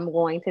step that I'm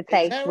going to Is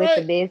take that with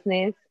the right?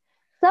 business.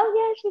 So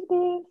yes, you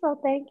did. So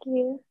thank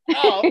you.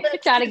 Oh man,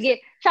 Try to get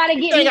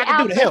anything me I can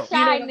do out to the help.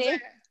 You know what I'm saying?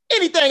 shyness.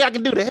 Anything I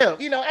can do to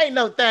help. Ain't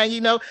no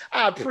thing.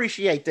 I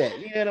appreciate that.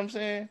 You know what I'm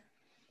saying?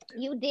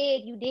 You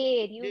did.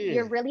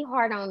 You're Yeah, really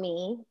hard on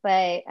me,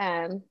 but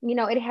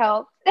it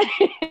helps.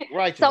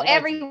 So righteous,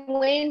 every righteous.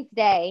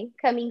 Wednesday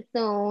coming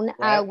soon,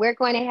 Right. we're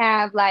going to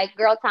have like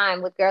girl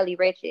time with Girly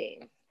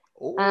Riches.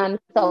 Ooh,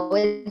 So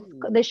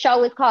the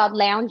show is called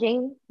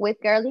Lounging with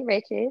Girly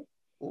Riches,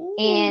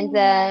 and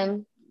ooh.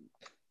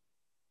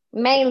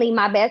 mainly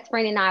my best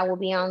friend and I will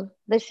be on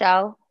the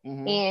show.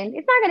 Mm-hmm. And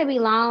it's not going to be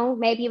long,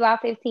 maybe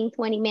about 15,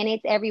 20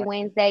 minutes every Right.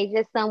 Wednesday,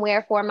 just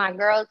somewhere for my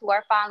girls who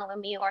are following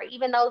me or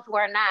even those who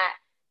are not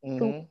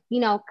to,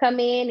 Mm-hmm. come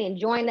in and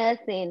join us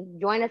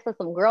for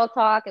some girl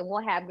talk. And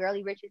we'll have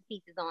Girly Riches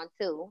pieces on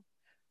too.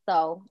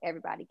 So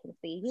everybody can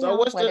see, So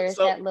what's the whether it's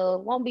that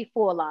little, won't be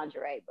full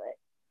lingerie, but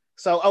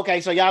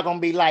okay, so y'all gonna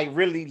be like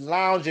really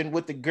lounging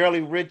with the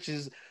girly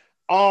riches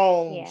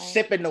on yeah.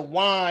 sipping the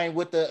wine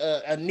with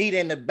the Anita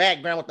in the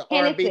background with the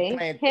R&B Hennessy,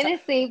 playing.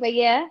 Hennessy, but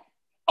yeah.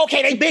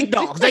 Okay, they big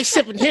dogs. They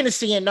sipping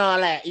Hennessy and all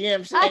that. You know what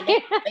I'm saying?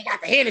 They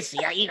got the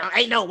Hennessy.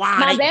 Ain't no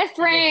wine.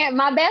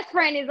 my best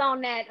friend is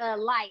on that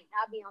light.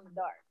 I'll be on the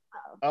dark.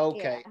 Oh,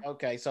 yeah. Okay,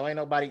 okay. So ain't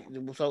nobody.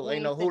 So We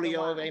ain't no ain't sipping Julio.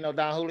 wine. Ain't no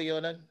Don Julio.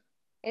 Nothing.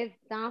 It's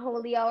Don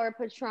Julio or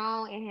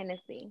Patron and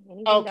Hennessy.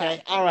 Anything Okay,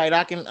 goes. all right.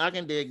 I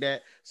can dig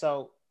that.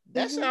 So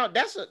Hmm.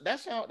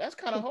 that's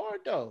kind of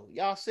hard though.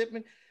 Y'all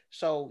sipping.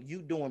 So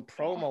you doing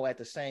Yeah, promo at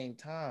the same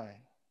time.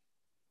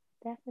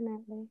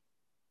 definitely,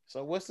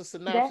 So what's the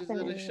synopsis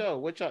of the definitely. show?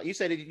 What y'all? You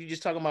said that you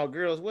just talking about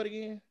girls. What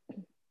again?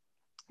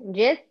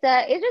 Just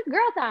it's just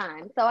girl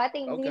time. So I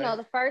think Okay.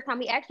 the first time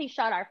we actually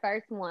shot our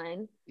first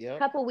one a Yep.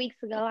 couple weeks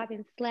ago. I've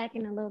been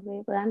slacking a little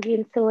bit, but I'm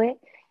getting to it.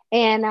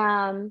 And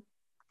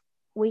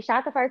we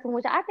shot the first one,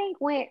 which I think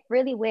went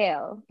really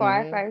well for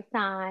our Mm-hmm. first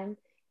time.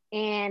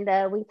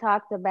 And we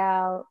talked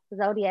about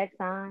zodiac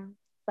signs.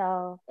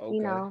 So,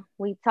 Okay.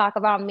 we talk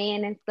about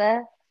men and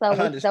stuff. So, which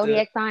Understood.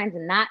 zodiac signs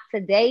not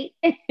to date,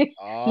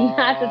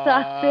 not to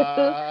talk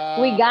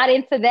to. We Uh, got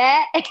into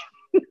that.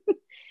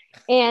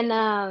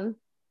 And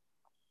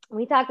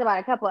we talked about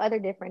a couple other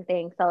different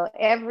things. So,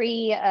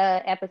 every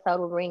episode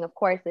will bring, of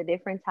course, a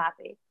different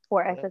topic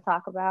for us yeah. to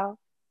talk about.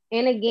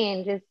 And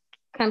again, just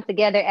come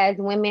together as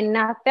women. And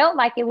I felt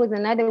like it was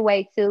another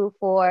way too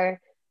for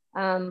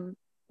a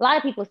lot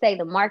of people say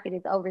the market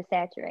is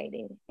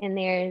oversaturated and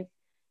there's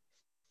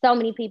so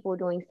many people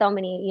doing so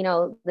many,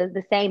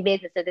 the same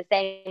business or the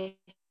same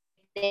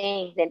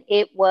things. And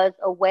it was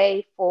a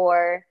way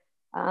for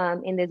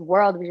in this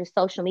world of just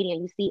social media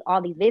and you see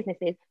all these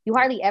businesses, you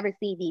hardly ever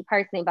see the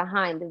person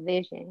behind the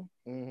vision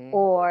Mm-hmm.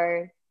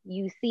 or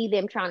you see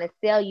them trying to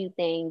sell you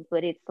things,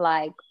 but it's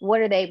like, what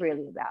are they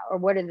really about or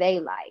what are they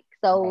like?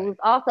 So it was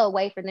Right. also a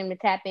way for them to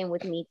tap in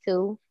with me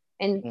too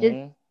and just,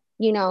 Mm-hmm.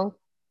 you know,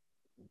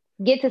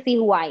 get to see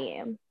who I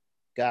am.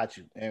 Got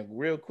you. And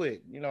real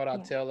quick, you know what I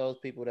Yeah. tell those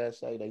people that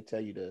say they tell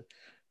you the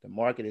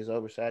market is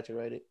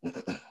oversaturated?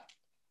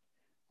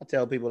 I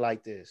tell people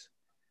like this: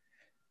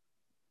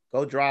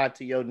 go drive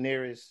to your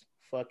nearest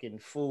fucking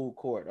food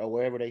court or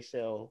wherever they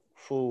sell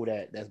food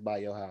at that's by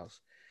your house.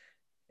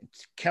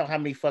 Count how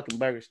many fucking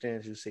burger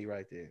stands you see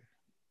right there.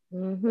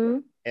 Mm-hmm.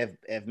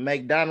 If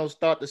McDonald's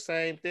thought the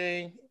same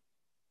thing,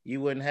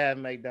 you wouldn't have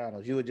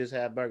McDonald's. You would just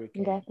have Burger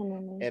King.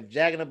 Definitely. If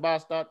Jack in the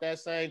Box thought that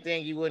same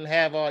thing, you wouldn't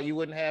have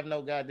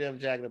no goddamn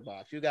Jack in the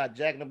Box. You got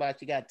Jack in the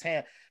Box, you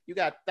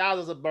got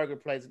thousands of burger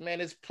places. Man,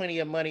 there's plenty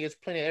of money, it's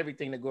plenty of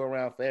everything to go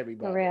around for For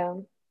everybody.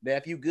 real. Now,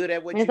 if you good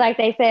at what It's you like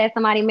they said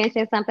somebody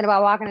mentioned something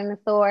about walking in the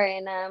store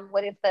and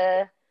what if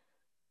the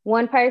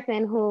one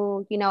person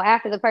who,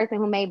 after the person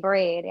who made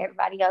bread,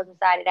 everybody else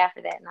decided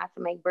after that not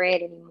to make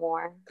bread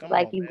anymore. It's come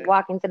like on, you man.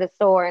 walk into the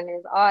store and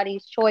there's all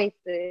these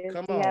choices.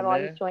 Come You have on, all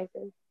these man.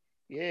 choices.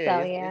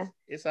 Yeah, So yeah.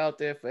 it's out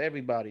there for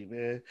everybody,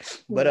 man.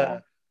 But Yeah.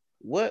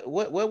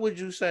 what would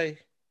you say?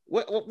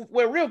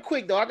 Well, real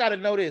quick though, I gotta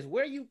know this.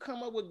 Where you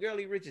come up with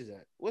Girly Riches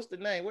at? What's the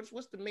name?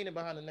 What's the meaning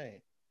behind the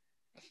name?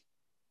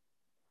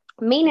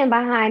 Meaning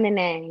behind the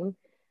name.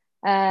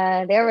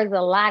 There was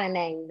a lot of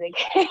names that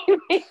came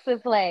into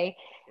play.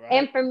 Right.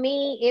 And for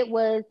me, it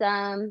was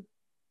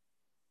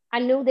I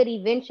knew that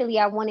eventually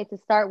I wanted to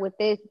start with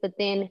this, but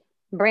then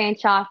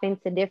branch off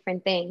into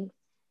different things.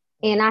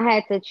 And I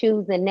had to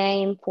choose a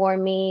name for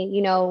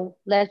me.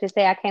 Let's just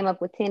say I came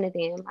up with 10 of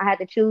them. I had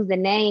to choose a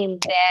name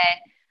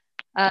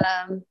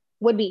that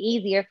would be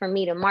easier for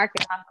me to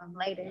market off of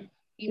later.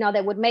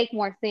 That would make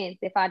more sense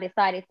if I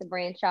decided to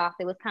branch off.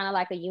 It was kind of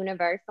like a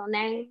universal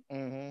name.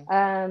 Mm-hmm.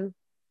 Um,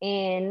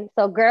 and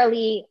so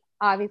girly,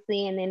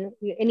 obviously, and then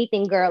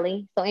anything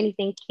girly. So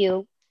anything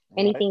cute, Right.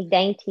 anything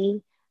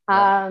dainty.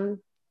 Right.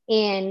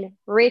 And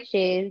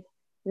riches,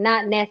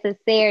 not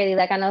necessarily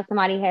like I know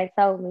somebody had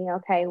told me,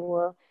 okay,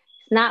 well,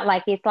 it's not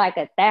like it's like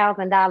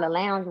 $1,000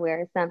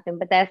 loungewear or something,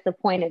 but that's the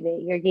point of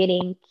it. You're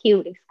getting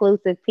cute,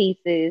 exclusive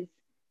pieces,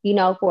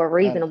 for a Un-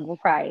 reasonable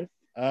price.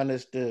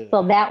 Understood.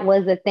 So that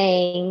was the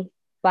thing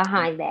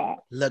behind that.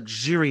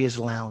 Luxurious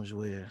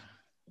loungewear.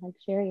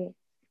 Luxurious.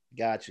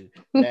 Got you.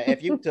 Now,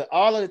 if you to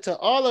all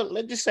of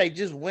let's just say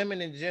just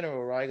women in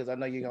general, right? Because I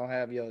know you're gonna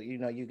have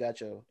you got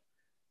your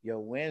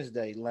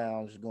Wednesday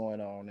lounge going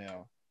on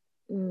now.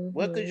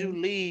 What could you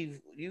Hmm.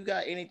 leave? You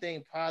got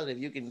anything positive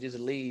you can just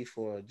leave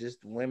for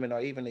just women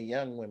or even the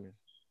young women?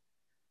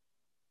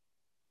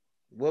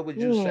 What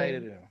would you say to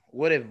Man, them?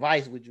 What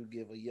advice would you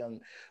give a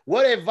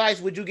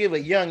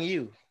young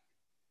you?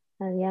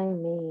 a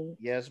young me.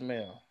 Yes,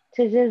 ma'am.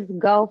 To just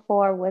go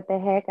for what the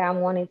heck I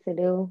wanted to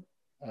do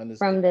from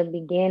Understood. the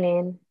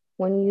beginning.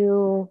 When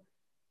you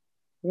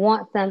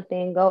want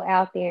something, go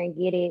out there and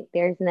get it.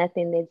 There's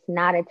nothing that's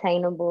not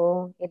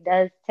attainable. It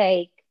does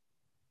take,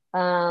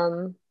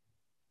 um,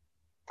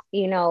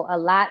 a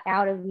lot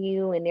out of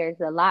you, and there's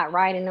a lot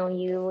riding on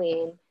you.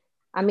 And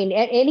I mean,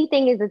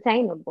 anything is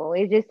attainable.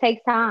 It just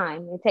takes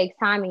time. It takes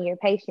time and your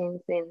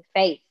patience and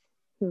faith,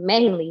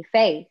 mainly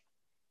faith,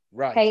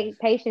 Right.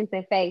 patience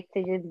and faith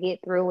to just get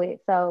through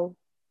it. So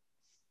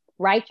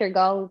write your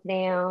goals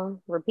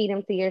down, repeat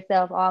them to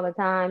yourself all the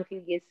time. If you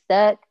get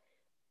stuck,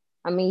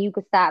 I mean, you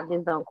could stop,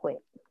 just don't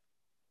quit.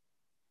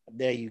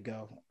 There you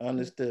go.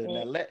 Understood.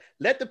 Now That's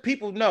let the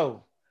people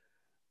know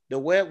the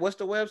web. What's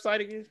the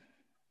website again?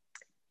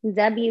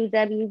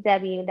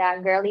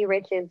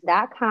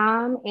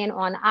 www.girlyriches.com. And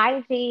on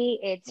IG,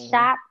 it's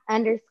Mm-hmm.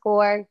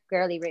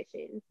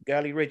 shop_girlyriches.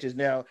 Girly Riches.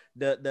 Now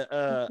the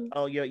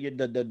Mhm. your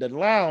the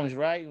lounge,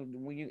 right?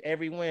 When you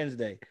every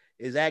Wednesday.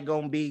 Is that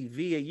gonna be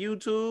via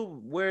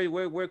YouTube?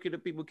 Where could the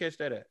people catch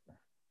that at?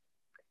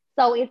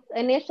 So it's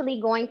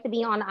initially going to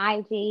be on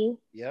IG,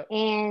 Yep.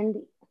 and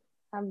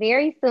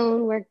very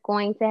soon we're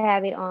going to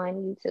have it on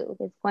YouTube.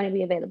 It's going to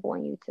be available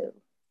on YouTube.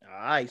 All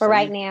right. But So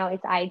right we now,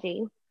 it's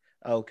IG.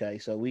 okay.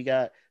 So we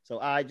got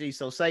IG.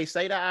 So say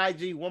the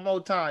IG one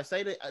more time.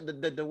 Say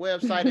the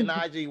website and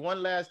IG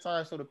one last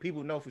time so the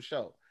people know for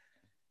sure.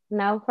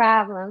 No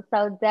problem.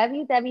 So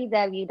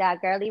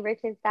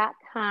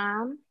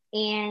www.girlyriches.com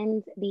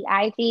and the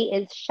IG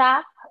is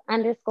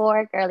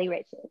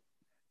shop_girlyriches.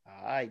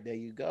 All right, there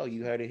you go.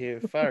 You heard it here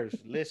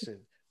first. Listen,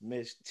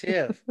 Miss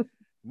Tiff,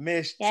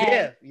 Miss Yes.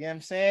 Tiff, you know what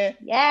I'm saying?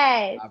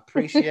 Yes. I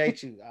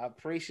appreciate you. I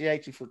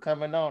appreciate you for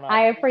coming on. I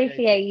I appreciate you,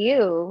 appreciate man.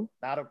 you.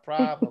 Not a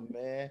problem,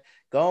 man.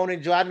 Go on and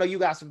enjoy. I know you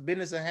got some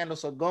business to handle,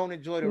 so go and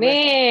enjoy the rest.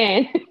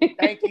 Man.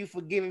 Thank you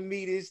for giving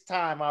me this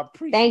time. I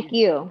Thank appreciate it.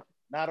 you.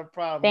 Not a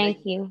problem. Thank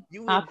Nigga. you.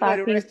 You I'll enjoy talk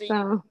the to you rest of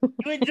soon.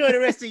 you enjoy the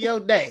rest of your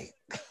day.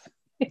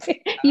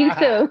 You All right.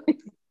 too.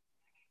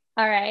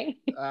 All right.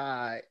 All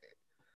right.